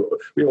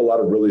have a lot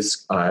of really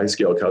high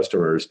scale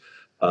customers,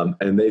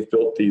 and they've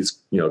built these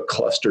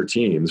cluster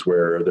teams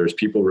where there's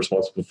people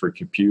responsible for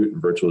compute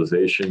and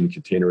virtualization,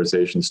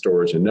 containerization,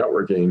 storage, and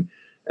networking,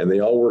 and they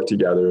all work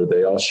together.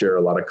 They all share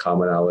a lot of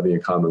commonality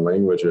and common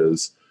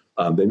languages.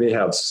 They may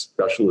have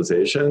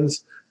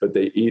specializations, but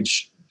they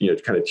each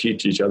kind of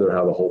teach each other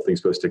how the whole thing's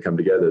supposed to come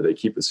together. They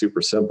keep it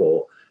super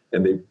simple,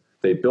 and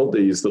they build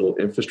these little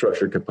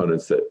infrastructure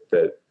components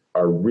that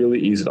are really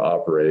easy to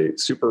operate,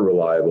 super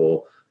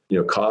reliable,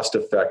 cost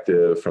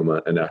effective from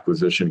an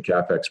acquisition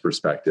CapEx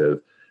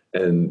perspective,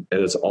 and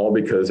it's all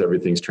because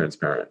everything's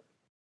transparent.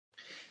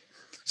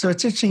 So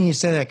it's interesting you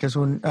say that, because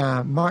when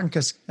Martin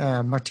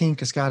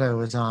Cascado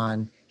was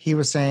on, he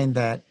was saying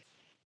that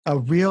a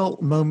real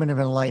moment of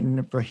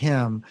enlightenment for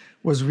him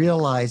was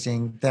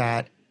realizing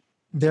that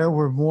there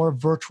were more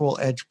virtual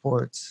edge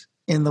ports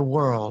in the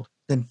world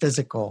than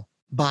physical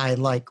by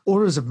like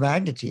orders of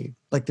magnitude.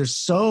 Like there's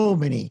so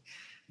many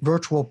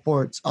virtual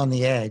ports on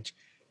the edge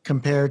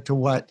compared to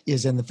what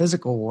is in the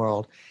physical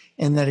world.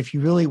 And that if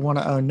you really want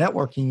to own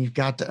networking, you've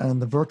got to own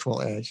the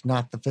virtual edge,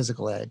 not the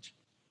physical edge.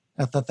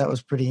 I thought that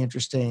was pretty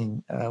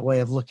interesting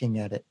way of looking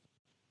at it.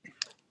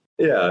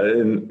 Yeah.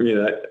 And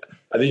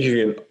I think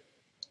you can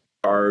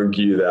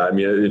argue that. I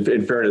mean,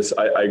 in fairness,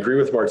 I agree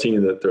with Martini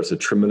that there's a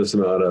tremendous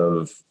amount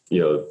of,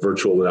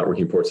 virtual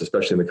networking ports,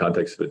 especially in the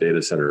context of a data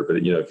center. But,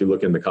 if you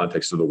look in the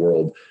context of the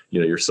world,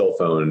 your cell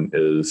phone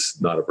is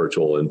not a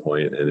virtual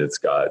endpoint, and it's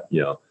got,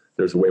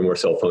 there's way more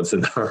cell phones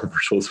than there are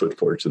virtual switch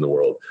ports in the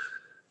world.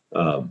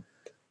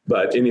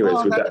 But anyways,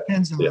 Well, with that that,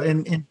 depends. yeah.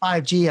 In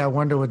 5G, I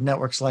wonder with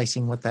network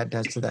slicing what that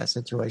does to that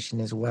situation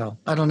as well.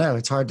 I don't know.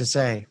 It's hard to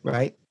say,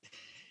 right?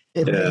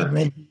 It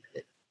may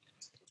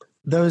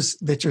those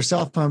that your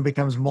cell phone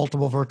becomes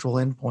multiple virtual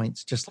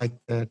endpoints, just like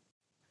the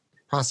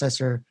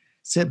processor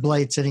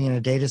blade sitting in a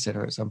data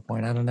center at some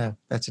point. I don't know.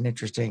 That's an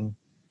interesting.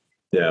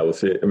 Yeah, we'll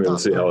see. I mean, we'll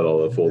see how it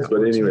all unfolds.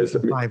 But anyways,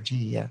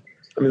 5G, yeah.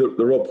 I mean,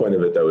 the real point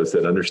of it, though, is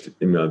that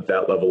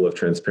that level of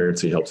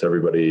transparency helps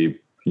everybody,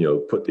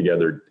 put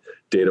together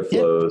data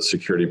flows,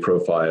 security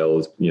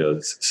profiles,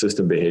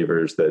 system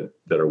behaviors that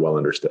are well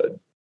understood.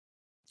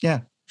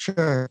 Yeah,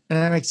 sure, and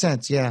that makes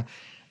sense. Yeah,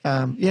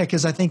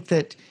 because I think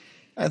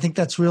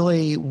that's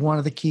really one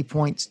of the key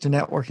points to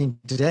networking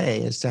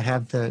today is to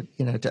have to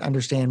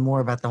understand more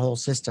about the whole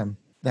system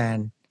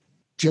than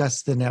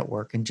just the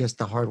network and just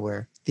the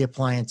hardware, the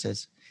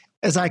appliances,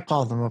 as I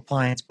call them,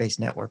 appliance-based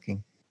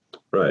networking.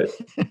 Right.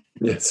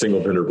 Yeah, single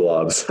vendor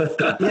blobs.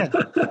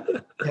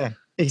 Yeah,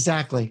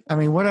 exactly. I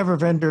mean, whatever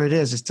vendor it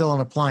is, it's still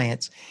an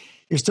appliance.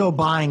 You're still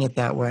buying it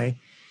that way.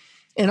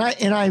 And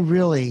I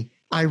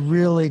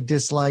really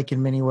dislike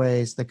in many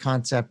ways the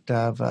concept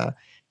of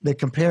the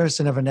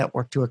comparison of a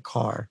network to a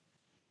car.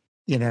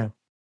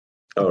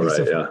 Oh,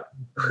 right, yeah.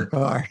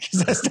 Car,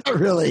 because that's not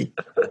really.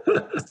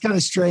 It's kind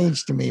of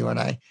strange to me when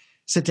I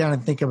sit down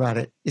and think about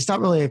it. It's not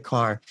really a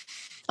car.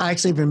 I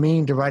actually been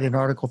meaning to write an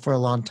article for a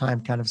long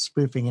time, kind of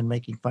spoofing and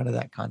making fun of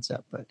that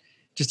concept, but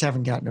just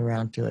haven't gotten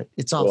around to it.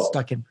 It's all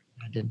stuck in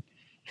my head.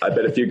 I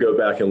bet if you go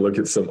back and look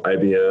at some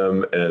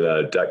IBM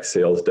and DEC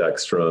sales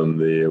decks from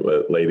the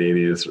early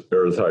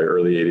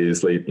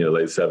 80s, late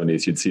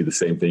 70s, you'd see the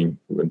same thing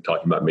when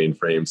talking about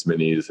mainframes,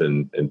 minis,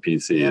 and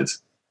PCs. Yep.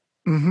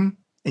 Mm-hmm.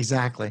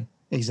 Exactly.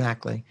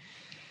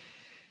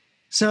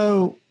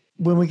 So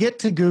when we get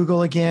to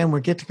Google again,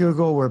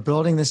 we're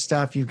building this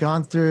stuff. You've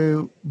gone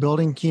through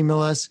building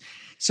Cumulus.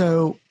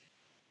 So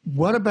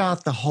what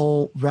about the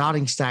whole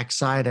routing stack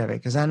side of it?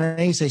 Because I know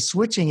you say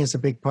switching is a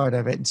big part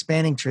of it, and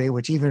spanning tree,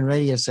 which even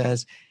Radio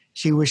says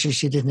she wishes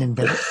she didn't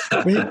invent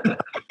it.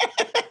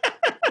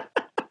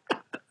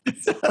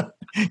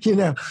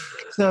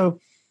 So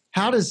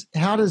how does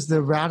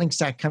the routing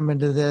stack come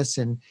into this?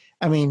 And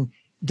I mean,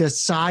 does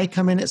PSI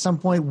come in at some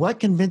point? What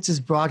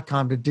convinces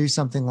Broadcom to do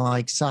something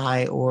like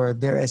PSI or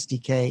their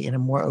SDK in a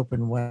more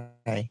open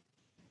way?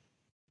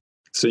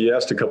 So you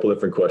asked a couple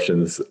different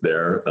questions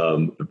there,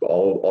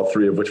 all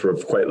three of which were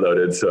quite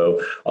loaded.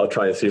 So I'll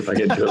try and see if I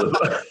can do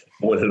it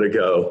one at a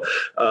go.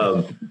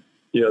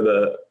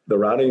 The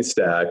routing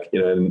stack,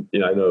 and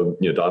I know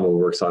Donald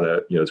works on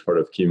it, as part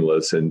of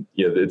Cumulus, and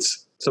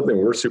it's something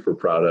we're super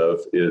proud of.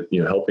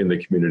 Helping the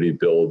community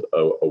build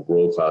a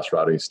world-class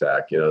routing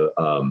stack.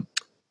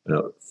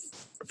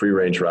 Free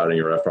range routing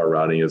or FR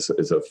routing is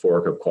a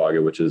fork of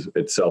Quagga, which is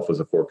itself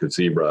was a fork of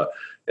Zebra,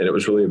 and it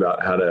was really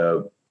about how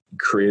to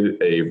create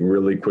a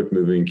really quick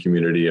moving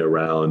community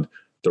around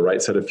the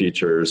right set of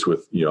features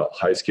with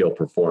high scale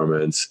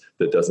performance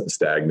that doesn't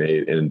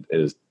stagnate and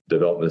is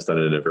development is done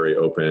in a very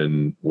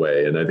open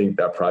way. And I think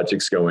that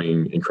project's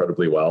going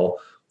incredibly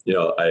well.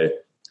 I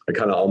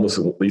kind of almost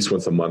at least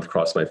once a month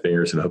cross my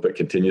fingers and hope it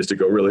continues to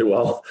go really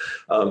well.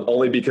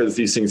 Only because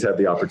these things have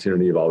the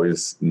opportunity of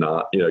always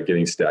not,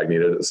 getting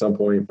stagnated at some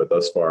point. But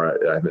thus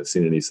far, I haven't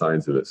seen any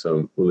signs of it. So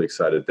I'm really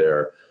excited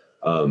there.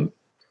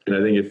 And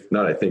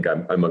I think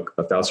I'm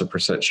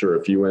 1,000% sure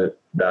if you went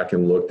back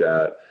and looked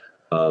at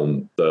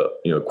the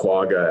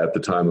Quagga at the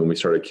time when we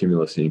started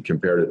Cumulus and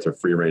compared it to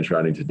free range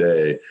routing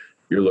today,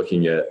 you're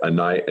looking at a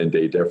night and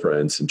day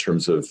difference in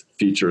terms of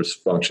features,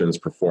 functions,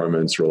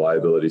 performance,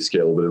 reliability,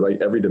 scalability.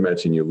 Like every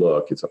dimension you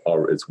look,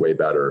 it's way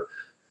better.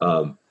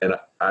 And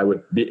I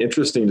would be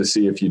interesting to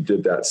see if you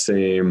did that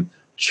same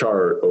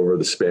chart over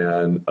the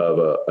span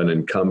of an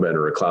incumbent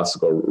or a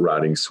classical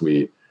routing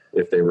suite,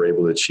 if they were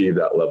able to achieve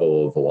that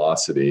level of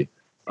velocity.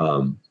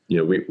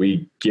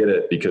 We get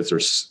it because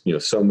there's,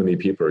 so many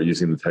people are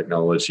using the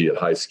technology at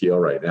high scale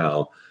right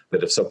now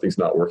that if something's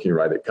not working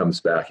right, it comes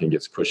back and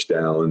gets pushed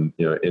down,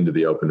 into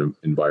the open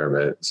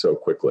environment so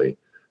quickly.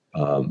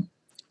 I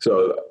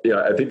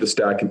think the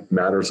stack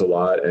matters a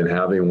lot, and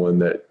having one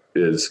that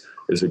is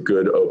a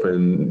good,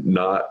 open,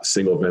 not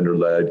single vendor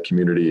led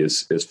community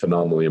is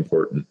phenomenally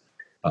important.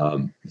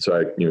 So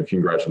I,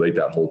 congratulate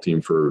that whole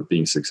team for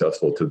being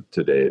successful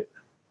to date.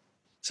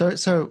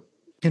 So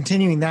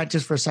continuing that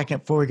just for a second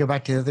before we go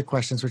back to the other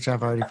questions, which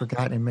I've already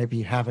forgotten and maybe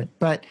you haven't,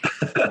 but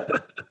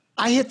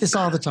I hit this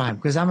all the time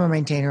because I'm a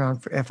maintainer on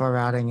FR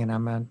routing and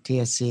I'm on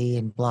TSC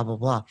and blah, blah,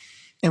 blah.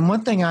 And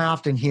one thing I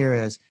often hear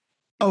is,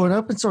 an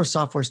open source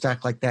software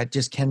stack like that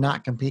just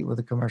cannot compete with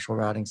a commercial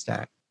routing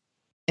stack.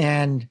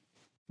 And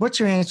what's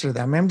your answer to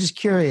that? I mean, I'm just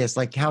curious,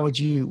 like,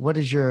 what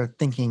is your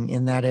thinking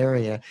in that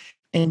area?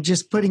 And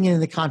just putting it in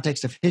the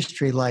context of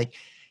history, like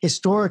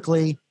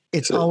historically,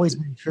 it's So always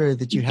been true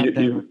that you have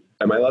to.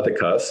 Am I allowed to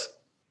cuss?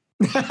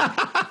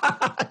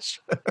 Because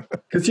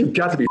you've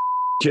got to be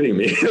kidding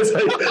me. It's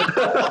like,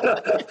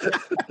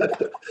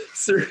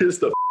 serious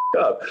the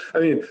up. I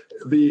mean,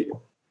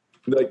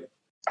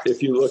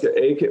 if you look at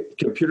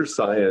computer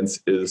science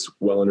is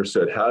well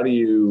understood. How do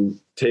you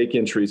take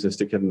entries and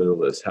stick them in the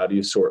list? How do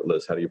you sort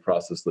lists? How do you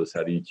process lists?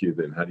 How do you queue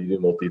them? How do you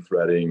do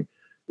multi-threading?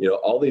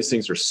 All these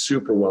things are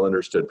super well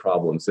understood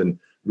problems. And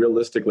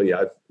realistically,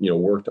 I've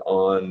worked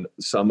on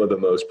some of the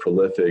most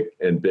prolific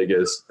and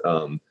biggest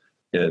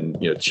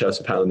and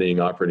chest pounding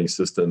operating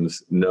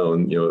systems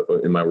known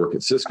in my work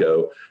at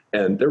Cisco.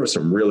 And there was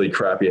some really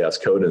crappy ass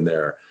code in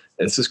there.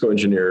 And Cisco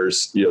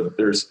engineers,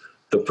 there's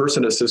the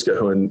person at Cisco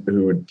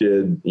who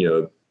did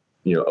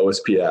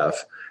OSPF,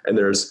 and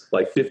there's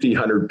like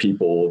 100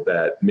 people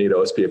that made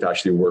OSPF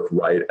actually work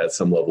right at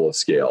some level of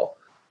scale.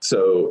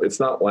 So it's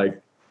not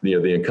like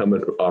the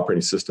incumbent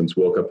operating systems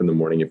woke up in the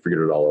morning and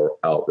figured it all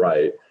out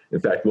right. In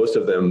fact, most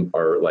of them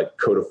are like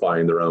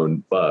codifying their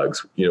own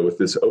bugs. With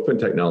this open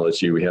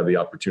technology, we have the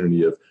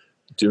opportunity of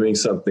doing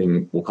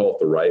something, we'll call it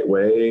the right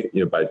way,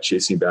 by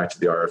chasing back to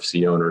the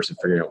RFC owners and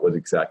figuring out what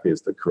exactly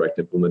is the correct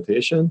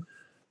implementation,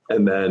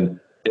 and then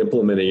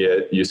implementing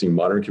it using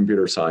modern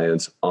computer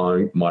science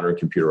on modern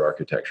computer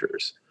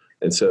architectures.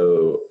 And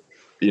so,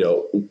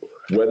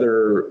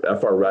 whether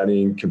FR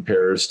routing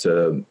compares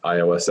to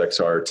iOS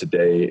XR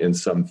today in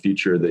some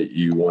feature that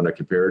you want to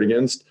compare it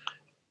against,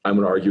 I'm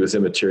going to argue is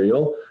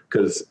immaterial,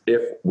 because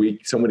if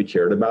somebody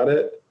cared about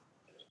it,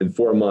 in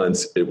 4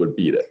 months, it would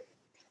beat it.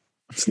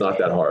 It's not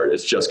that hard.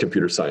 It's just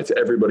computer science.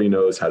 Everybody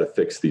knows how to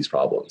fix these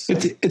problems.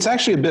 It's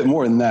actually a bit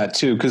more than that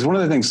too, because one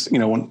of the things,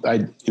 when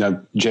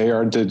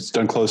JR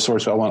done closed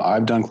source development,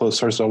 I've done closed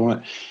source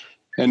development,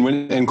 and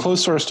when in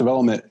closed source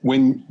development,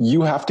 when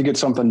you have to get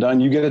something done,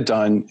 you get it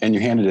done and you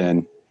hand it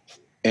in,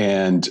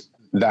 and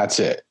that's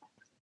it.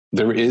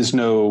 There is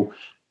no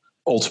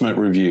ultimate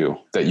review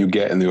that you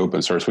get in the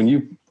open source. When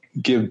you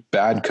give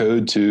bad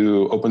code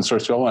to open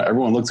source development,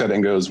 everyone looks at it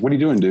and goes, "What are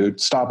you doing, dude?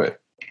 Stop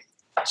it."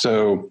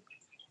 So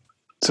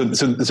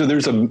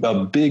there's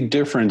a big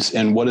difference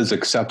in what is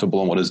acceptable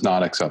and what is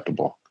not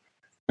acceptable.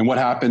 And what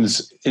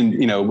happens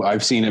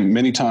I've seen it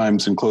many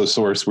times in closed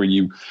source where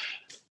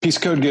piece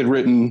of code get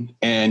written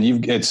and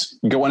it's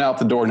going out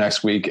the door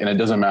next week and it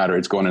doesn't matter.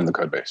 It's going in the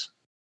code base.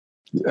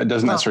 It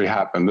doesn't necessarily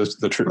happen.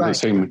 The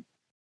same.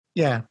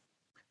 Yeah.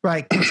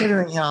 Right.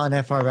 Considering how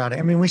an FR routing,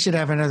 I mean, we should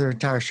have another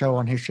entire show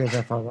on history of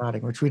FR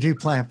routing, which we do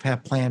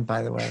have planned,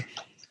 by the way.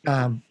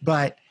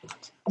 But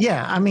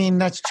yeah, I mean,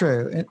 that's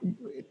true.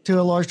 To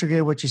a large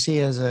degree, what you see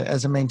as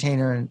a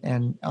maintainer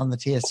and on the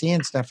TSC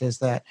and stuff is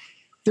that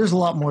there's a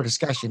lot more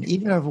discussion,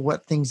 even over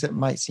what things that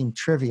might seem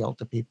trivial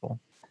to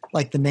people,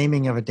 like the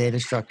naming of a data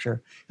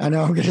structure. I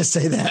know I'm going to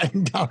say that,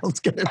 and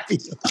Donald's going to be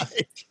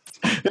like,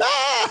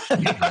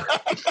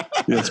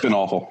 Yeah, it's been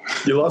awful.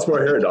 You lost more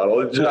hair,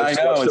 Donald. I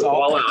know, it's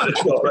all out.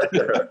 It's all right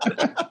there.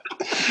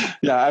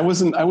 Yeah, I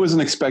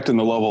wasn't expecting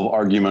the level of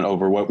argument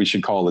over what we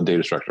should call the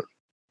data structure.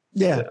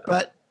 Yeah,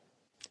 but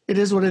it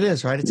is what it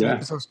is, right? It's an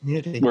open source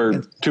community.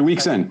 We're 2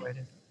 weeks in.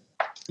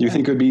 You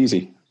think it would be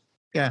easy?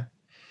 Yeah.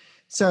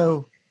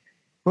 So,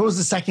 what was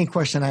the second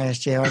question I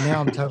asked, JR?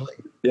 Now I'm totally.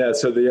 Yeah.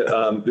 So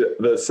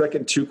the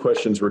second two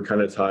questions were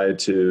kind of tied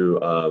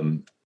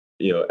to,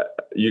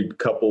 you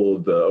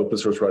coupled the open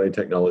source routing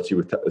technology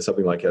with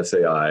something like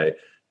SAI,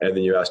 and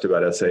then you asked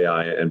about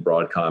SAI and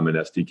Broadcom and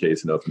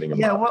SDKs and opening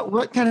them up. Yeah.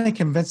 What kind of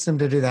convinced them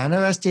to do that? I know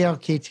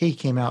SDLKT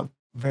came out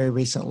very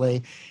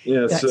recently.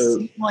 Yeah, that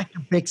seemed like a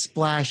big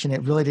splash, and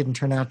it really didn't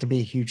turn out to be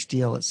a huge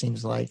deal, it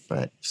seems like.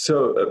 But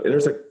so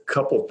there's a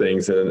couple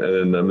things, and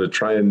I'm going to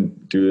try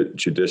and do it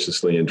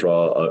judiciously and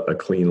draw a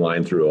clean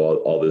line through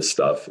all this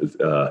stuff.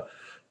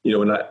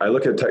 When I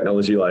look at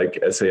technology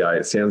like SAI,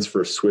 it stands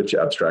for Switch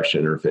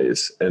Abstraction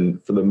Interface,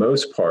 and for the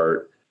most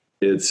part,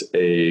 it's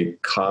a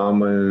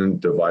common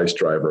device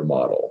driver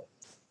model.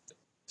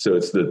 So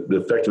it's the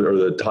effective or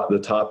the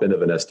top end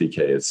of an SDK.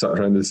 It's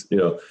sometimes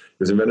it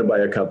was invented by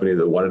a company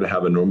that wanted to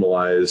have a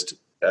normalized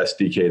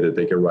SDK that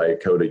they can write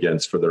code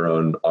against for their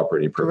own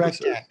operating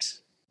purposes.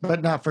 DirectX,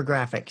 but not for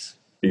graphics.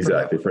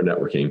 Exactly, for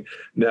networking.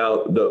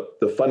 Now,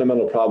 the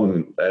fundamental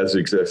problem as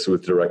exists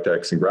with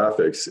DirectX and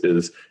graphics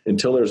is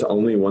until there's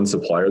only one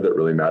supplier that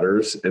really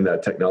matters in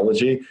that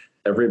technology,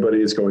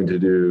 everybody is going to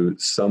do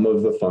some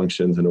of the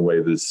functions in a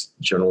way that's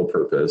general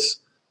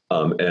purpose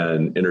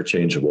and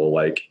interchangeable,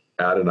 like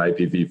add an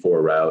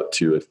IPv4 route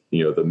to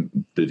the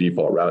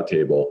default route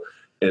table,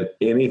 and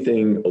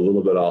anything a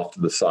little bit off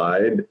to the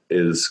side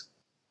is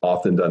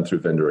often done through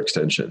vendor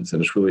extensions,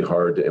 and it's really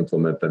hard to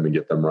implement them and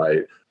get them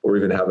right, or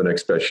even have an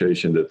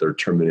expectation that they're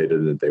terminated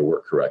and that they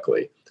work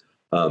correctly.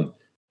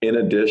 In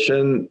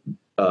addition,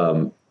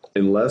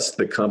 unless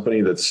the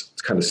company that's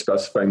kind of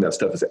specifying that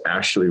stuff is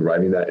actually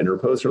writing that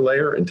interposer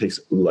layer and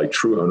takes like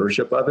true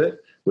ownership of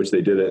it, which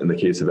they did it in the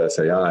case of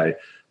SAI,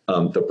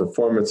 the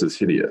performance is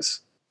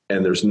hideous.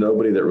 And there's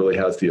nobody that really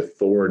has the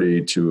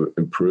authority to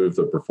improve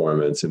the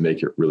performance and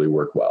make it really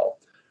work well.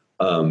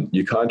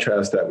 You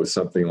contrast that with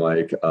something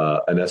like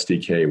an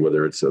SDK,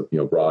 whether it's a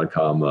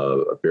Broadcom,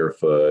 a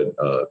Barefoot,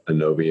 a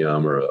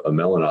Novium, or a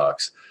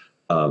Mellanox.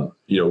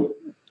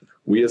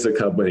 We as a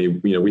company,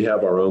 we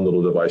have our own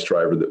little device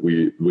driver that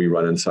we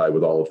run inside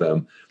with all of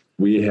them.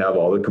 We have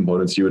all the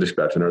components you would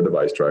expect in our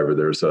device driver.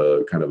 There's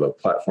a kind of a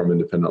platform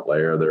independent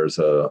layer. There's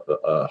a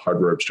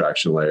hardware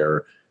abstraction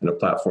layer and a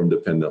platform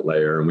dependent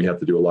layer. And we have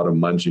to do a lot of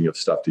munging of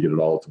stuff to get it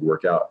all to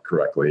work out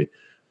correctly.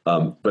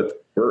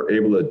 But we're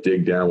able to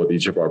dig down with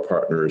each of our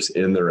partners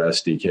in their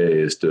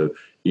SDKs to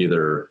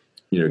either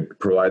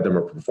provide them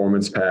a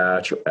performance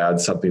patch or add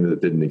something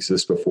that didn't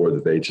exist before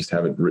that they just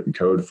haven't written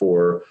code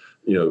for,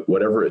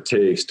 whatever it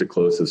takes to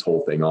close this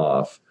whole thing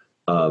off.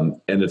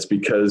 And it's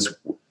because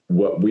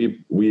what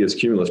we as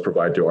Cumulus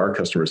provide to our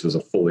customers is a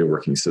fully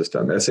working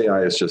system.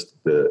 SAI is just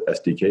the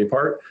SDK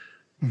part.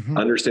 Mm-hmm.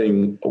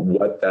 Understanding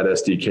what that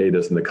SDK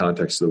does in the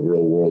context of the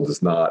real world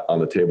is not on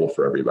the table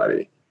for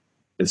everybody.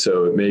 And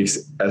so it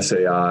makes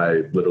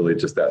SAI literally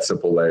just that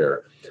simple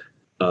layer.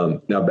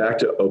 Now back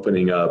to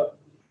opening up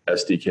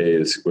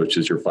SDKs, which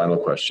is your final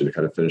question to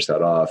kind of finish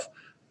that off.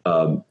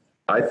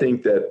 I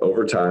think that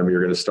over time,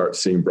 you're going to start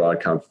seeing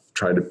Broadcom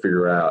trying to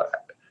figure out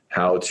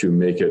how to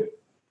make it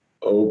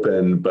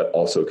open, but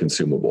also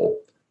consumable.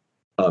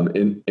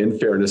 In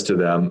fairness to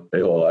them,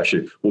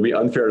 we'll be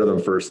unfair to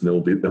them first, and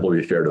then we'll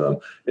be fair to them.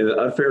 In an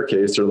unfair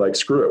case, they're like,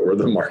 screw it, we're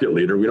the market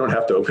leader. We don't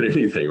have to open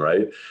anything,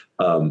 right?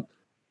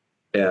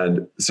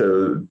 And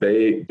so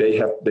they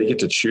get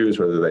to choose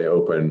whether they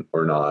open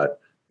or not.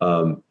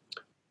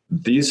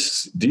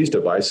 These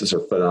devices are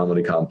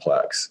phenomenally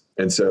complex.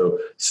 And so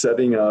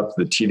setting up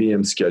the TDM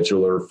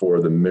scheduler for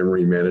the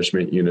memory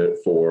management unit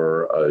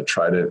for a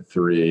Trident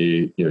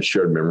 3,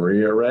 shared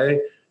memory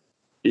array,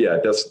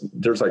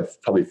 there's like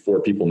probably 4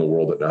 people in the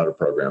world that know how to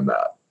program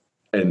that.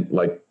 And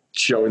like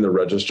showing the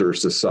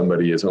registers to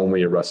somebody is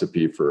only a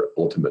recipe for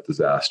ultimate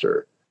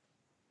disaster.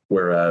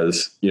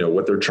 Whereas,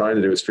 what they're trying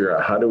to do is figure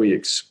out how do we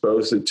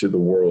expose it to the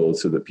world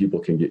so that people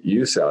can get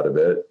use out of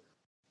it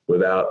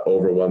without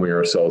overwhelming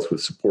ourselves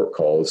with support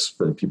calls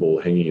from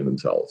people hanging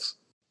themselves.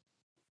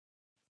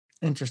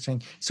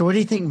 Interesting. So what do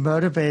you think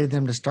motivated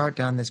them to start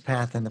down this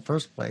path in the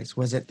first place?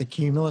 Was it the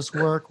Cumulus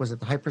work? Was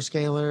it the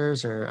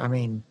hyperscalers? Or,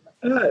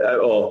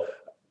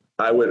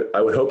 I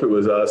would hope it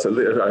was us. I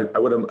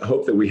would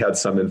hope that we had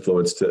some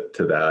influence to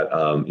that.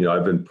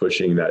 I've been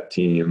pushing that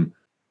team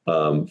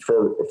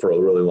for a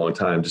really long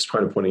time, just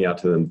kind of pointing out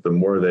to them, the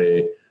more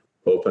they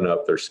open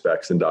up their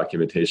specs and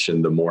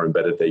documentation, the more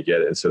embedded they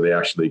get. And so they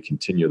actually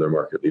continue their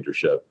market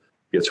leadership.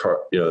 It's hard,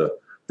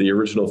 the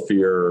original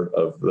fear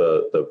of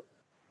the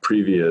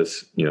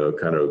previous,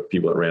 kind of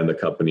people that ran the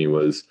company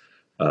was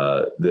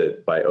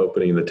that by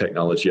opening the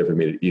technology up, it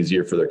made it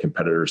easier for their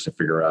competitors to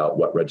figure out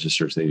what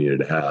registers they needed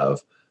to have.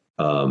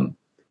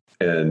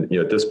 And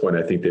at this point,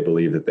 I think they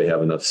believe that they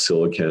have enough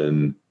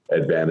silicon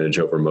advantage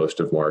over most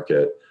of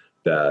market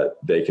that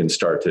they can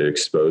start to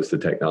expose the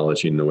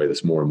technology in a way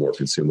that's more and more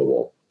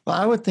consumable. Well,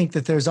 I would think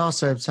that there's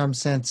also some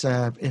sense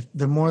of if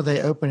the more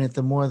they open it,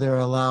 the more they're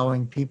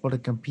allowing people to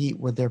compete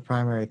with their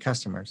primary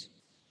customers.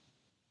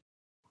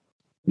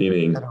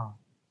 Meaning?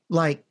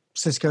 Like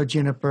Cisco,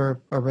 Juniper,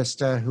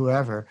 Arista,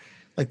 whoever.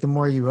 Like the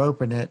more you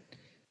open it,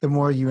 the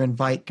more you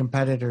invite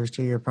competitors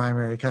to your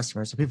primary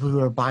customers, the people who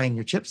are buying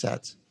your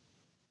chipsets.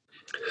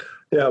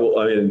 Yeah,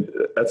 well,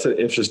 that's an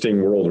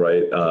interesting world,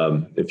 right?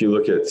 If you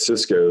look at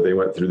Cisco, they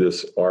went through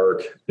this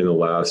arc in the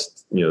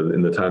last,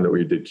 in the time that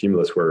we did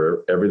Cumulus, where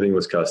everything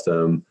was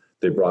custom.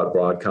 They brought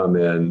Broadcom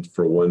in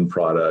for one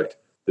product.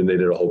 Then they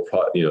did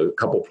a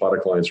couple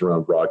product lines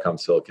around Broadcom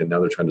Silicon.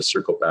 Now they're trying to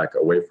circle back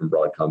away from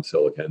Broadcom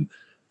Silicon.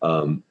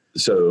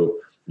 So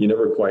you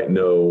never quite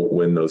know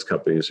when those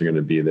companies are going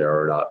to be there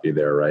or not be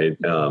there, right?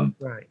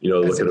 Right.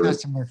 As a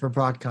customer for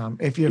Broadcom,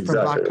 if you're from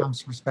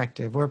Broadcom's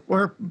perspective,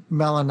 or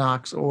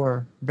Mellanox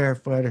or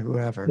Barefoot or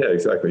whoever. Yeah,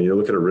 exactly. You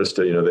look at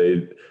Arista,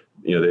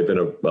 they've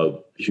been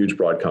a huge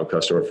Broadcom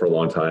customer for a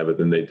long time, but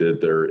then they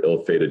did their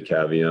ill-fated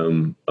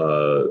Cavium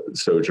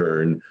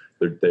Sojourn.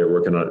 They're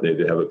working on it.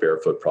 They have a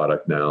Barefoot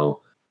product now.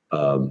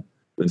 And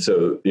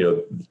so,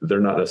 they're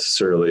not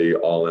necessarily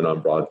all in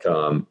on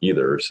Broadcom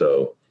either.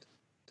 So,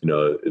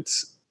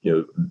 it's,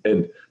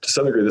 and to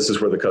some degree, this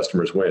is where the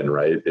customers win,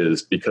 right?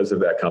 Is because of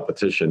that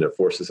competition, it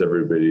forces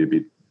everybody to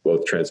be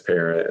both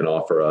transparent and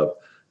offer up,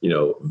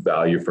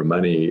 value for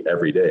money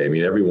every day.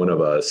 Every one of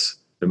us,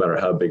 no matter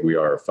how big we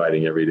are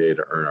fighting every day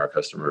to earn our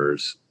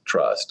customers'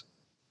 trust.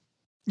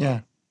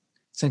 Yeah,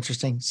 it's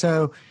interesting.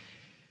 So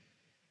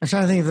I'm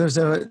trying to think if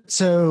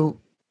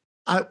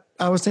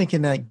I was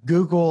thinking that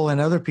Google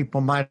and other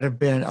people might have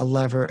been a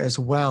lever as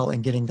well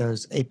in getting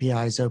those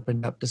APIs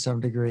opened up to some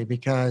degree,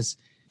 because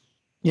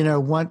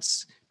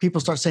once people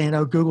start saying,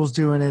 oh, Google's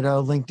doing it,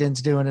 oh,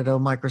 LinkedIn's doing it, oh,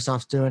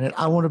 Microsoft's doing it,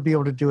 I want to be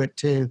able to do it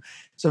too.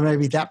 So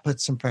maybe that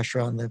puts some pressure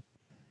on these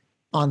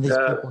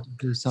people to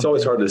do something. It's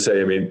always hard to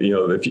say.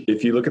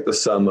 If you look at the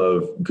sum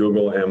of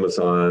Google,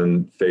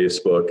 Amazon,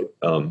 Facebook,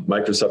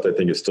 Microsoft, I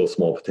think is still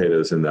small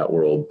potatoes in that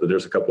world. But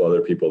there's a couple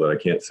other people that I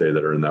can't say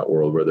that are in that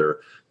world where they're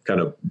kind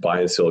of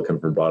buying silicon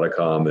from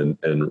Broadcom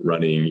and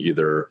running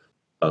either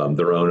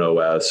their own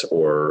OS,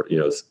 or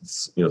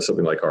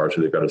something like ours,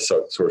 where they've got a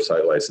source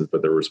site license,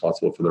 but they're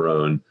responsible for their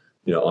own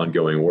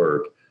ongoing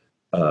work.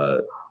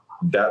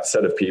 That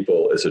set of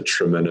people is a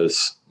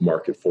tremendous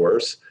market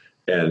force,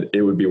 and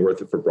it would be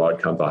worth it for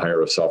Broadcom to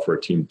hire a software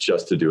team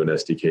just to do an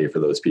SDK for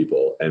those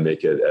people and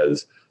make it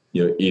as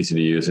easy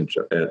to use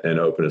and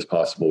open as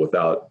possible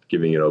without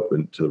giving it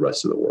open to the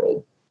rest of the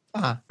world.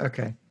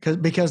 Okay.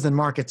 Because the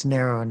market's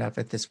narrow enough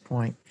at this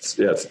point.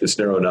 It's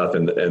narrow enough,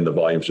 and the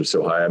volumes are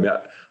so high. I mean,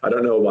 I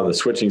don't know on the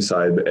switching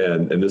side,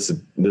 and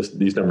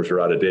these numbers are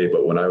out of date.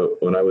 But when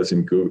I was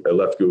in Google, I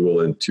left Google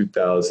in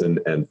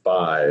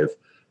 2005.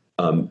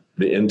 The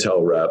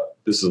Intel rep,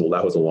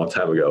 that was a long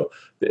time ago.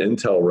 The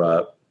Intel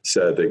rep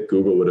said that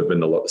Google would have been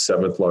the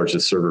 7th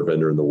largest server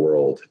vendor in the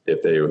world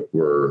if they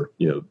were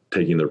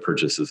taking their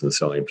purchases and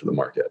selling them to the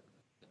market.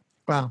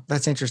 Wow,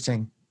 that's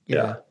interesting.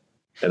 Yeah.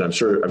 And I'm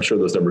sure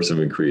those numbers have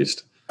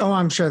increased. Oh,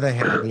 I'm sure they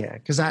have. Yeah.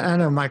 Because I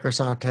know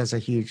Microsoft has a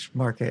huge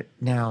market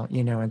now,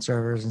 in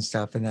servers and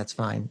stuff, and that's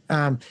fine.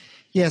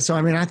 So,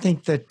 I mean, I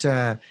think though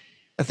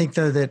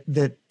that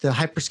the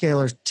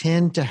hyperscalers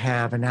tend to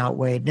have an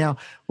outweighed. Now,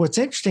 what's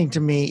interesting to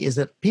me is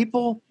that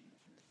people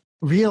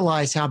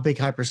realize how big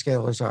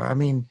hyperscalers are. I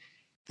mean,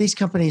 these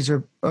companies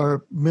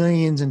are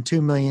millions and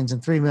 2 millions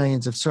and 3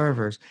 millions of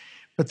servers,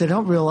 but they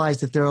don't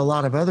realize that there are a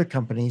lot of other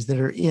companies that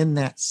are in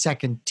that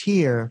second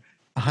tier,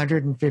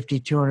 150,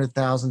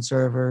 200,000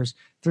 servers,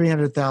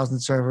 300,000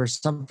 servers,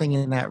 something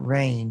in that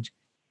range.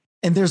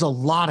 And there's a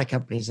lot of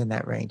companies in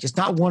that range. It's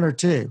not one or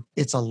two.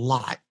 It's a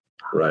lot.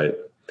 Right.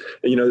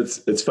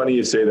 It's funny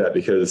you say that,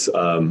 because,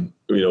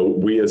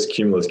 we as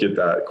Cumulus get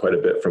that quite a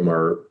bit from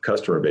our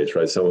customer base,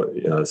 right? Someone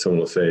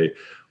will say,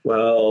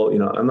 well,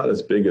 I'm not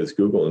as big as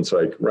Google. And it's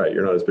like, right,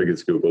 you're not as big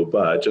as Google,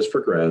 but just for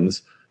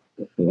grins,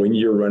 when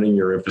you're running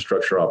your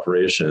infrastructure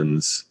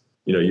operations,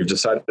 you've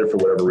decided for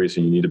whatever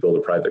reason you need to build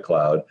a private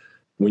cloud.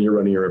 When you're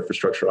running your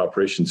infrastructure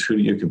operations, who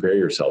do you compare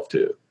yourself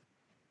to?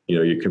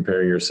 You're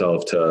comparing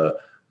yourself to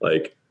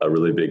like a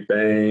really big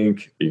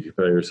bank. You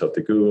compare yourself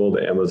to Google,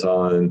 to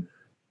Amazon,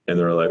 and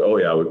they're like, oh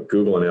yeah, with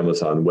Google and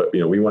Amazon,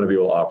 we want to be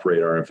able to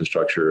operate our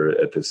infrastructure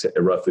at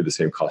roughly the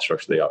same cost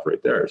structure they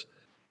operate theirs.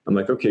 I'm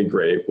like, okay,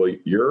 great. Well,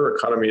 your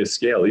economy of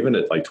scale, even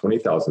at like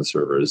 20,000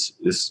 servers,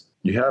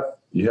 you have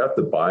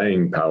the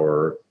buying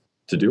power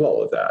to do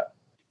all of that.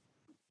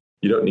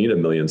 You don't need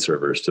 1 million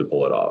servers to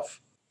pull it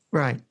off.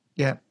 Right.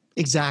 Yeah.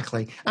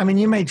 Exactly. I mean,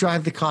 you may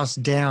drive the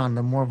cost down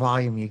the more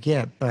volume you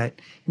get, but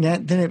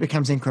then it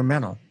becomes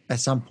incremental at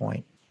some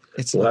point.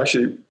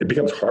 Actually, it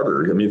becomes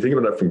harder. I mean, think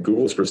about it from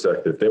Google's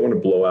perspective. If they want to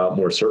blow out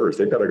more servers,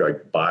 they've got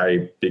to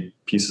buy big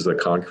pieces of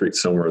concrete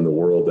somewhere in the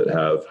world that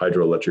have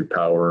hydroelectric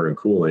power and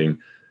cooling,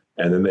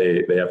 and then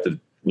they have to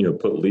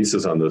put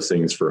leases on those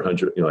things for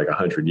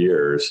 100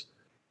 years,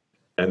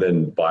 and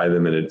then buy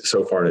them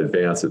so far in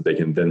advance that they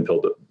can then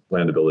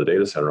plan to build a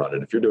data center on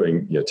it. If you're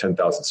doing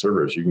 10,000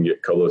 servers, you can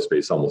get colo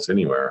space almost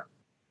anywhere.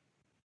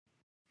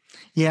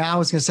 Yeah, I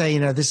was going to say,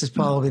 this is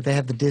probably, they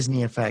have the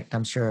Disney effect,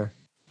 I'm sure.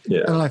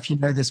 Yeah. I don't know if you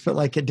know this, but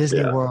like at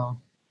Disney World,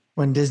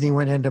 when Disney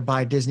went in to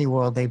buy Disney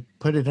World, they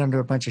put it under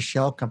a bunch of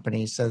shell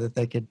companies so that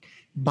they could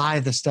buy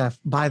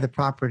the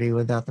property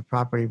without the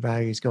property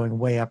values going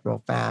way up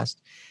real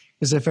fast.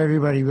 Because if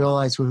everybody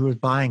realized who was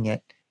buying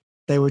it,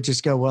 they would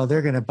just go, well,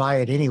 they're going to buy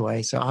it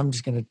anyway, so I'm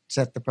just going to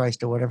set the price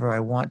to whatever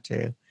I want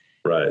to.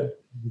 Right.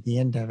 At the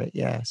end of it,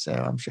 yeah. So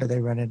I'm sure they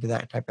run into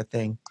that type of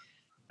thing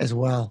as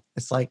well.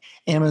 It's like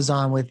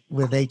Amazon with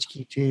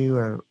HQ2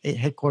 or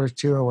Headquarters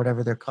 2 or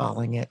whatever they're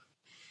calling it.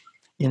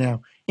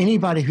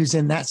 Anybody who's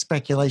in that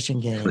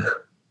speculation game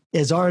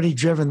has already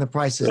driven the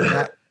prices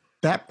of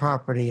that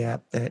property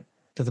up to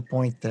the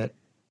point that,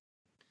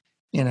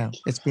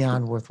 it's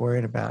beyond worth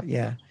worrying about.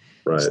 Yeah.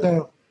 Right.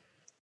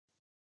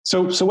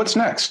 So what's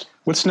next?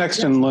 What's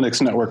next in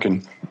Linux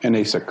networking and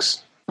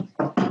ASICs?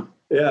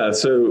 Yeah.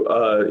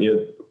 So,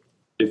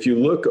 if you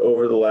look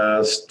over the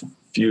last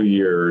few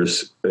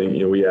years, I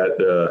think, we had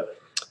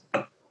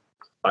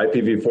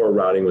IPv4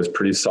 routing was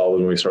pretty solid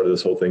when we started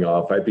this whole thing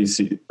off.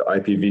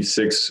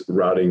 IPv6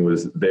 routing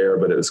was there,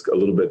 but it was a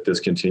little bit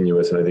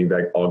discontinuous, and I think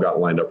that all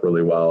got lined up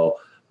really well.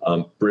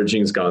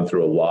 Bridging's gone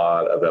through a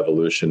lot of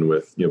evolution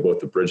with both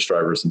the bridge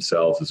drivers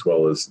themselves as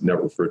well as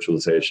network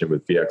virtualization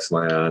with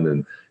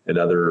VXLAN and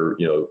other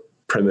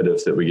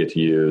primitives that we get to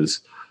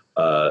use.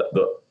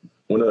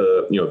 One of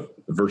the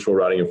virtual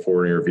routing and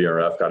forwarding, or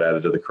VRF, got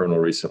added to the kernel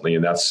recently,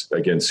 and that's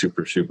again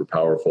super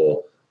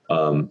powerful.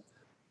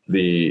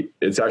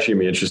 It's actually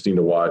gonna be interesting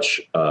to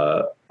watch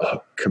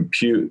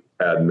compute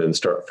admins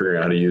start figuring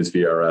out how to use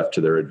VRF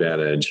to their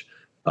advantage.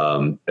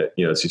 As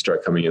you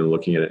start coming in and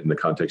looking at it in the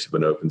context of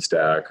an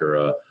OpenStack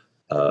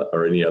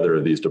or any other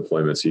of these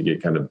deployments, you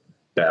get kind of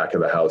back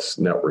of the house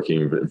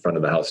networking, in front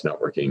of the house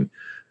networking.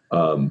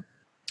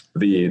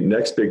 The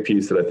next big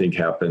piece that I think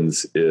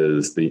happens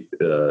is the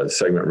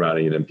segment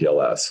routing and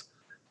MPLS.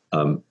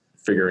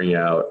 Figuring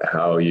out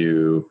how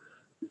you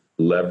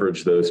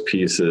leverage those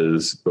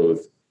pieces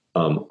both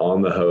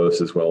on the host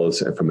as well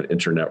as from an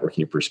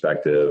internetworking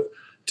perspective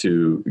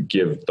to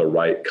give the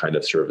right kind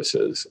of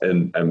services.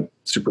 And I'm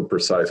super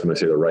precise when I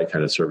say the right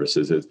kind of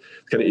services. It's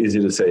kind of easy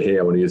to say, hey,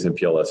 I want to use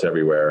MPLS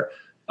everywhere,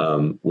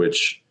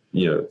 which,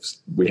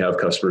 we have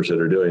customers that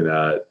are doing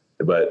that.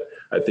 But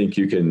I think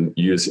you can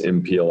use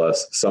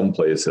MPLS some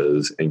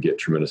places and get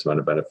tremendous amount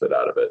of benefit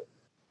out of it.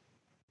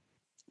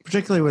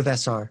 Particularly with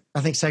SR.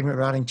 I think segment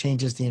routing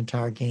changes the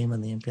entire game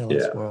in the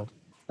MPLS world.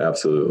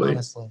 Absolutely.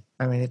 Honestly.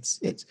 I mean, it's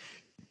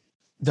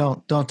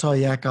don't tell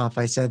Yakov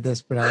I said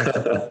this, but I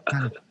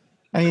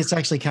think it's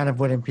actually kind of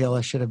what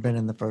MPLS should have been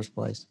in the first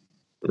place.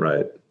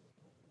 Right.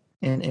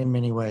 In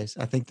many ways.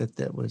 I think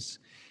that was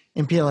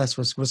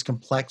MPLS was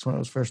complex when it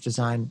was first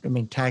designed. I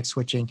mean, tag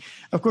switching.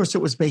 Of course,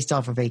 it was based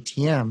off of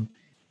ATM.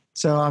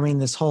 So, I mean,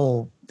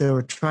 they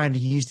were trying to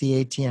use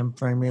the ATM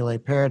frame relay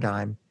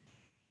paradigm.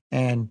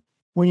 And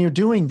when you're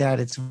doing that,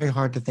 it's very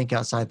hard to think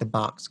outside the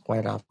box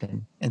quite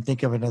often and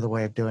think of another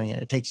way of doing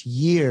it. It takes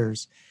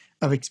years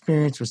of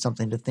experience with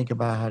something to think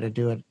about how to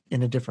do it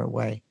in a different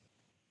way.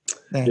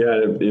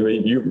 Yeah, I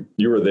mean,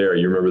 you were there.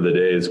 You remember the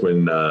days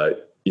when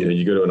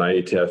you go to an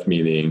IETF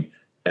meeting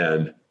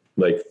and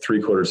like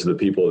 3/4 of the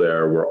people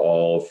there were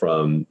all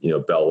from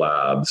Bell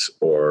Labs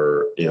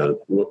or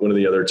one of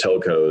the other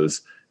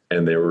telcos,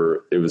 and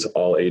it was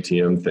all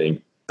ATM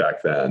think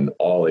back then,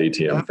 all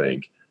ATM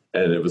think.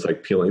 And it was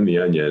like peeling the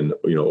onion,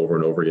 over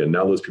and over again.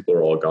 Now those people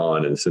are all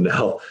gone. And so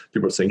now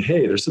people are saying,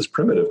 hey, there's this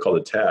primitive called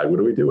a tag. What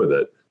do we do with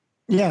it?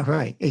 Yeah,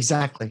 right.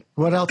 Exactly.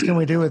 What else can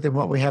we do with it?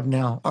 What we have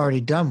now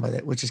already done with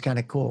it, which is kind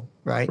of cool,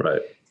 right?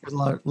 Right. There's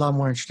a lot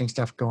more interesting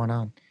stuff going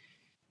on.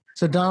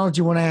 So Donald,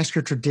 do you want to ask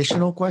your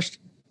traditional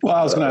question? Well,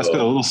 I was going to ask it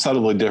a little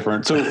subtly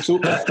different. So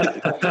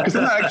because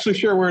I'm not actually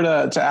sure where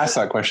to ask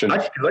that question. I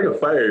can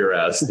fire your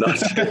ass.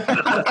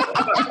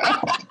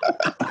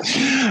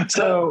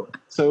 So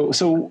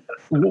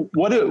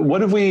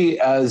what have we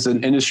as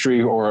an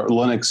industry or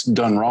Linux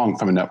done wrong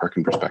from a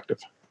networking perspective?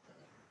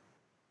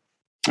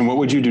 And what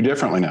would you do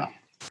differently now?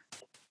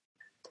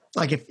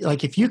 Like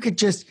if you could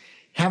just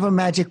have a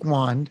magic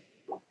wand,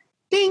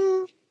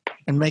 ding,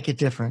 and make it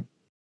different.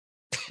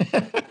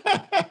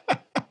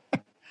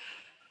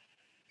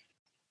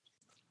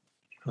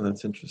 Oh,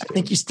 that's interesting. I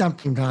think you stumped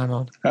him,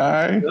 Donald.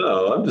 Hi.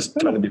 No, I'm just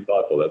trying to be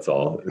thoughtful. That's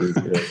all.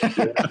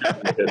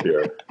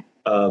 Here.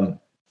 I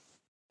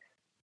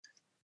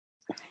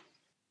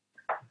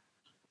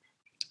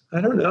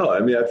don't know.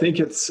 I mean, I think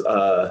it's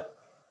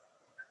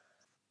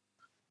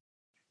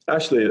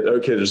actually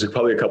okay. There's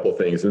probably a couple of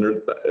things,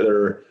 and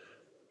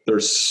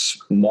there's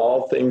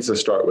small things to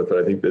start with, but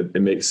I think that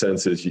it makes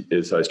sense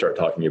as I start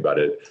talking about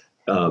it.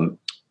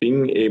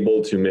 Being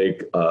able to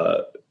make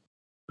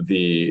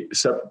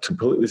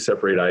completely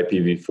separate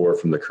IPv4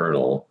 from the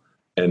kernel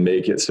and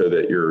make it so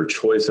that your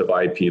choice of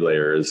IP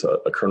layers,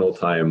 a kernel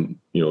time,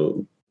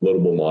 loadable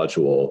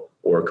module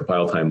or a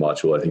compile time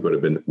module, I think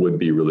would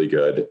be really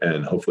good,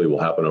 and hopefully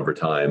will happen over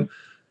time.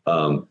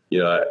 I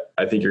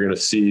think you're going to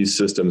see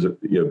systems,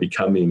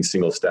 becoming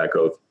single stack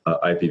of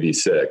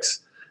IPv6,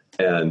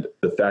 and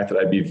the fact that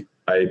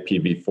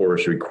IPv4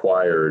 is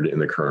required in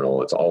the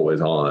kernel, it's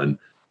always on,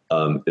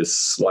 is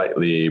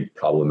slightly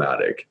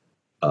problematic.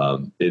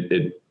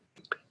 It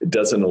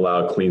doesn't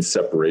allow clean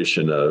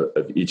separation of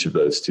each of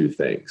those two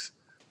things.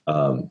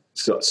 So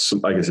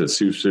like I said,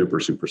 super,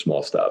 super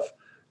small stuff.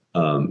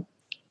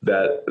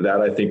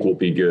 That I think will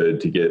be good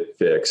to get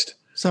fixed.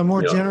 So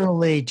more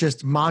generally,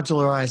 just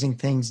modularizing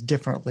things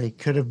differently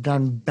could have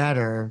done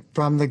better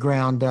from the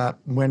ground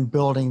up when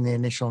building the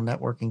initial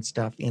networking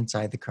stuff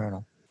inside the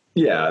kernel.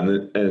 Yeah,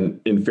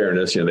 and in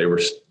fairness, they were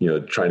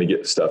trying to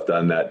get stuff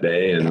done that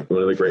day. And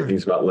one of the great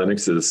things about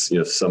Linux is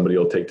somebody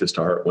will take this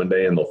to heart one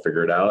day and they'll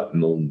figure it out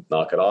and they'll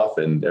knock it off,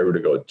 and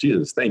everybody will go,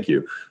 Jesus, thank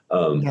you.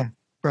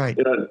 Right.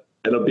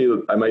 And it'll be,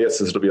 my guess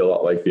is it'll be a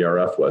lot like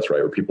VRF was, right,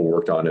 where people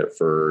worked on it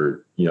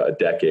for a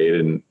decade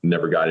and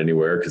never got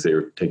anywhere because they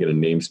were taking a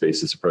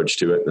namespaces approach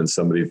to it, and then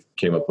somebody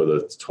came up with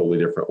a totally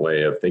different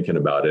way of thinking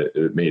about it.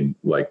 It made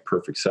like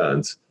perfect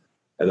sense,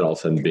 and then all of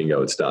a sudden,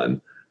 bingo, it's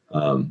done.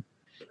 I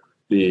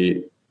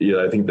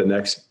think the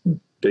next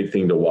big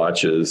thing to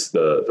watch is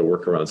the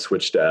work around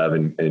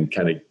SwitchDev and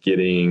kind of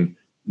getting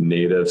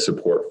native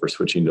support for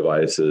switching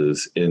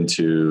devices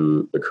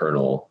into the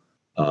kernel,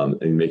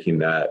 and making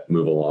that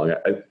move along.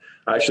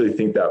 I actually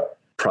think that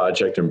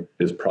project and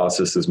this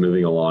process is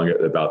moving along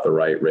at about the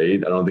right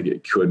rate. I don't think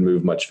it could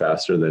move much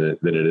faster than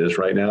it is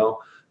right now,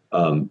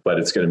 but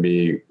it's going to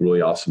be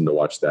really awesome to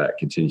watch that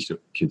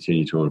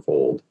continue to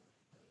unfold.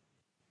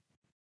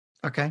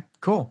 Okay,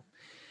 cool.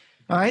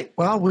 All right.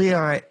 Well, we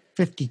are at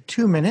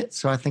 52 minutes,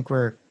 so I think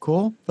we're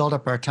cool. Filled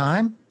up our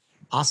time.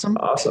 Awesome.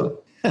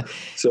 So I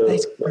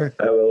have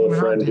a little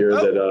friend here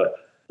that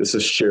this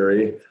is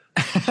Sherry.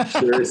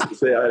 Sherry,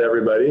 say hi to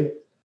everybody.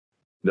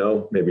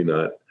 No, maybe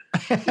not.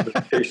 She's been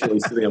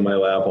patiently sitting on my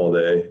lap all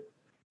day,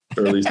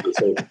 or at least this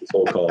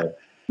whole call.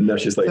 And now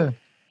she's like,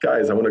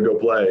 guys, I want to go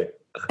play.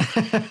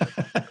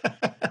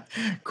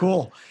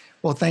 Cool.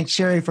 Well, thanks,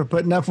 Sherry, for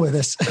putting up with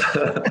us.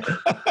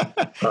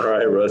 All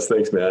right, Russ.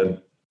 Thanks, man.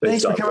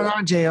 Thanks for Dr. coming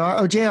on, JR.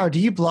 Oh, JR, do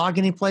you blog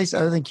any place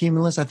other than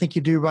Cumulus? I think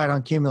you do write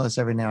on Cumulus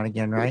every now and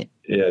again, right?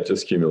 Yeah,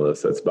 just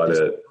Cumulus. That's about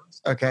it.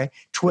 Okay.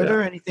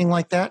 Twitter, anything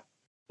like that?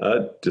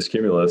 Just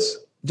Cumulus.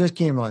 Just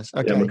Cumulus.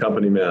 Okay. Yeah, I'm a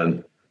company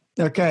man.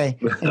 Okay.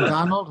 And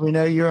Donald, we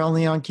know you're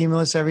only on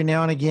Cumulus every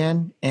now and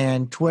again.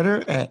 And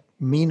Twitter at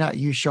me not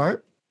you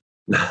sharp.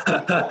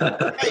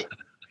 Hey,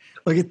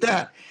 look at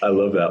that. I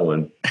love that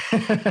one.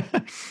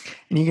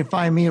 And you can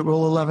find me at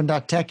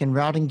rule11.tech and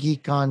Routing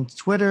Geek on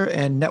Twitter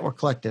and Network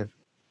Collective,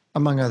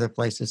 among other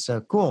places.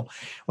 So cool.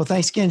 Well,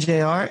 thanks again,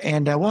 JR.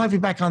 And we'll have you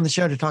back on the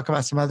show to talk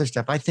about some other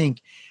stuff. I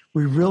think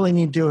we really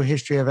need to do a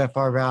history of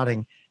FR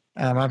routing.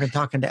 I've been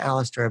talking to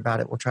Alistair about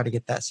it. We'll try to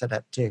get that set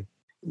up too.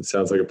 It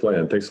sounds like a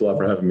plan. Thanks a lot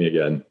for having me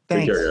again.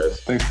 Thanks. Take care,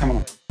 guys. Thanks for coming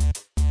on.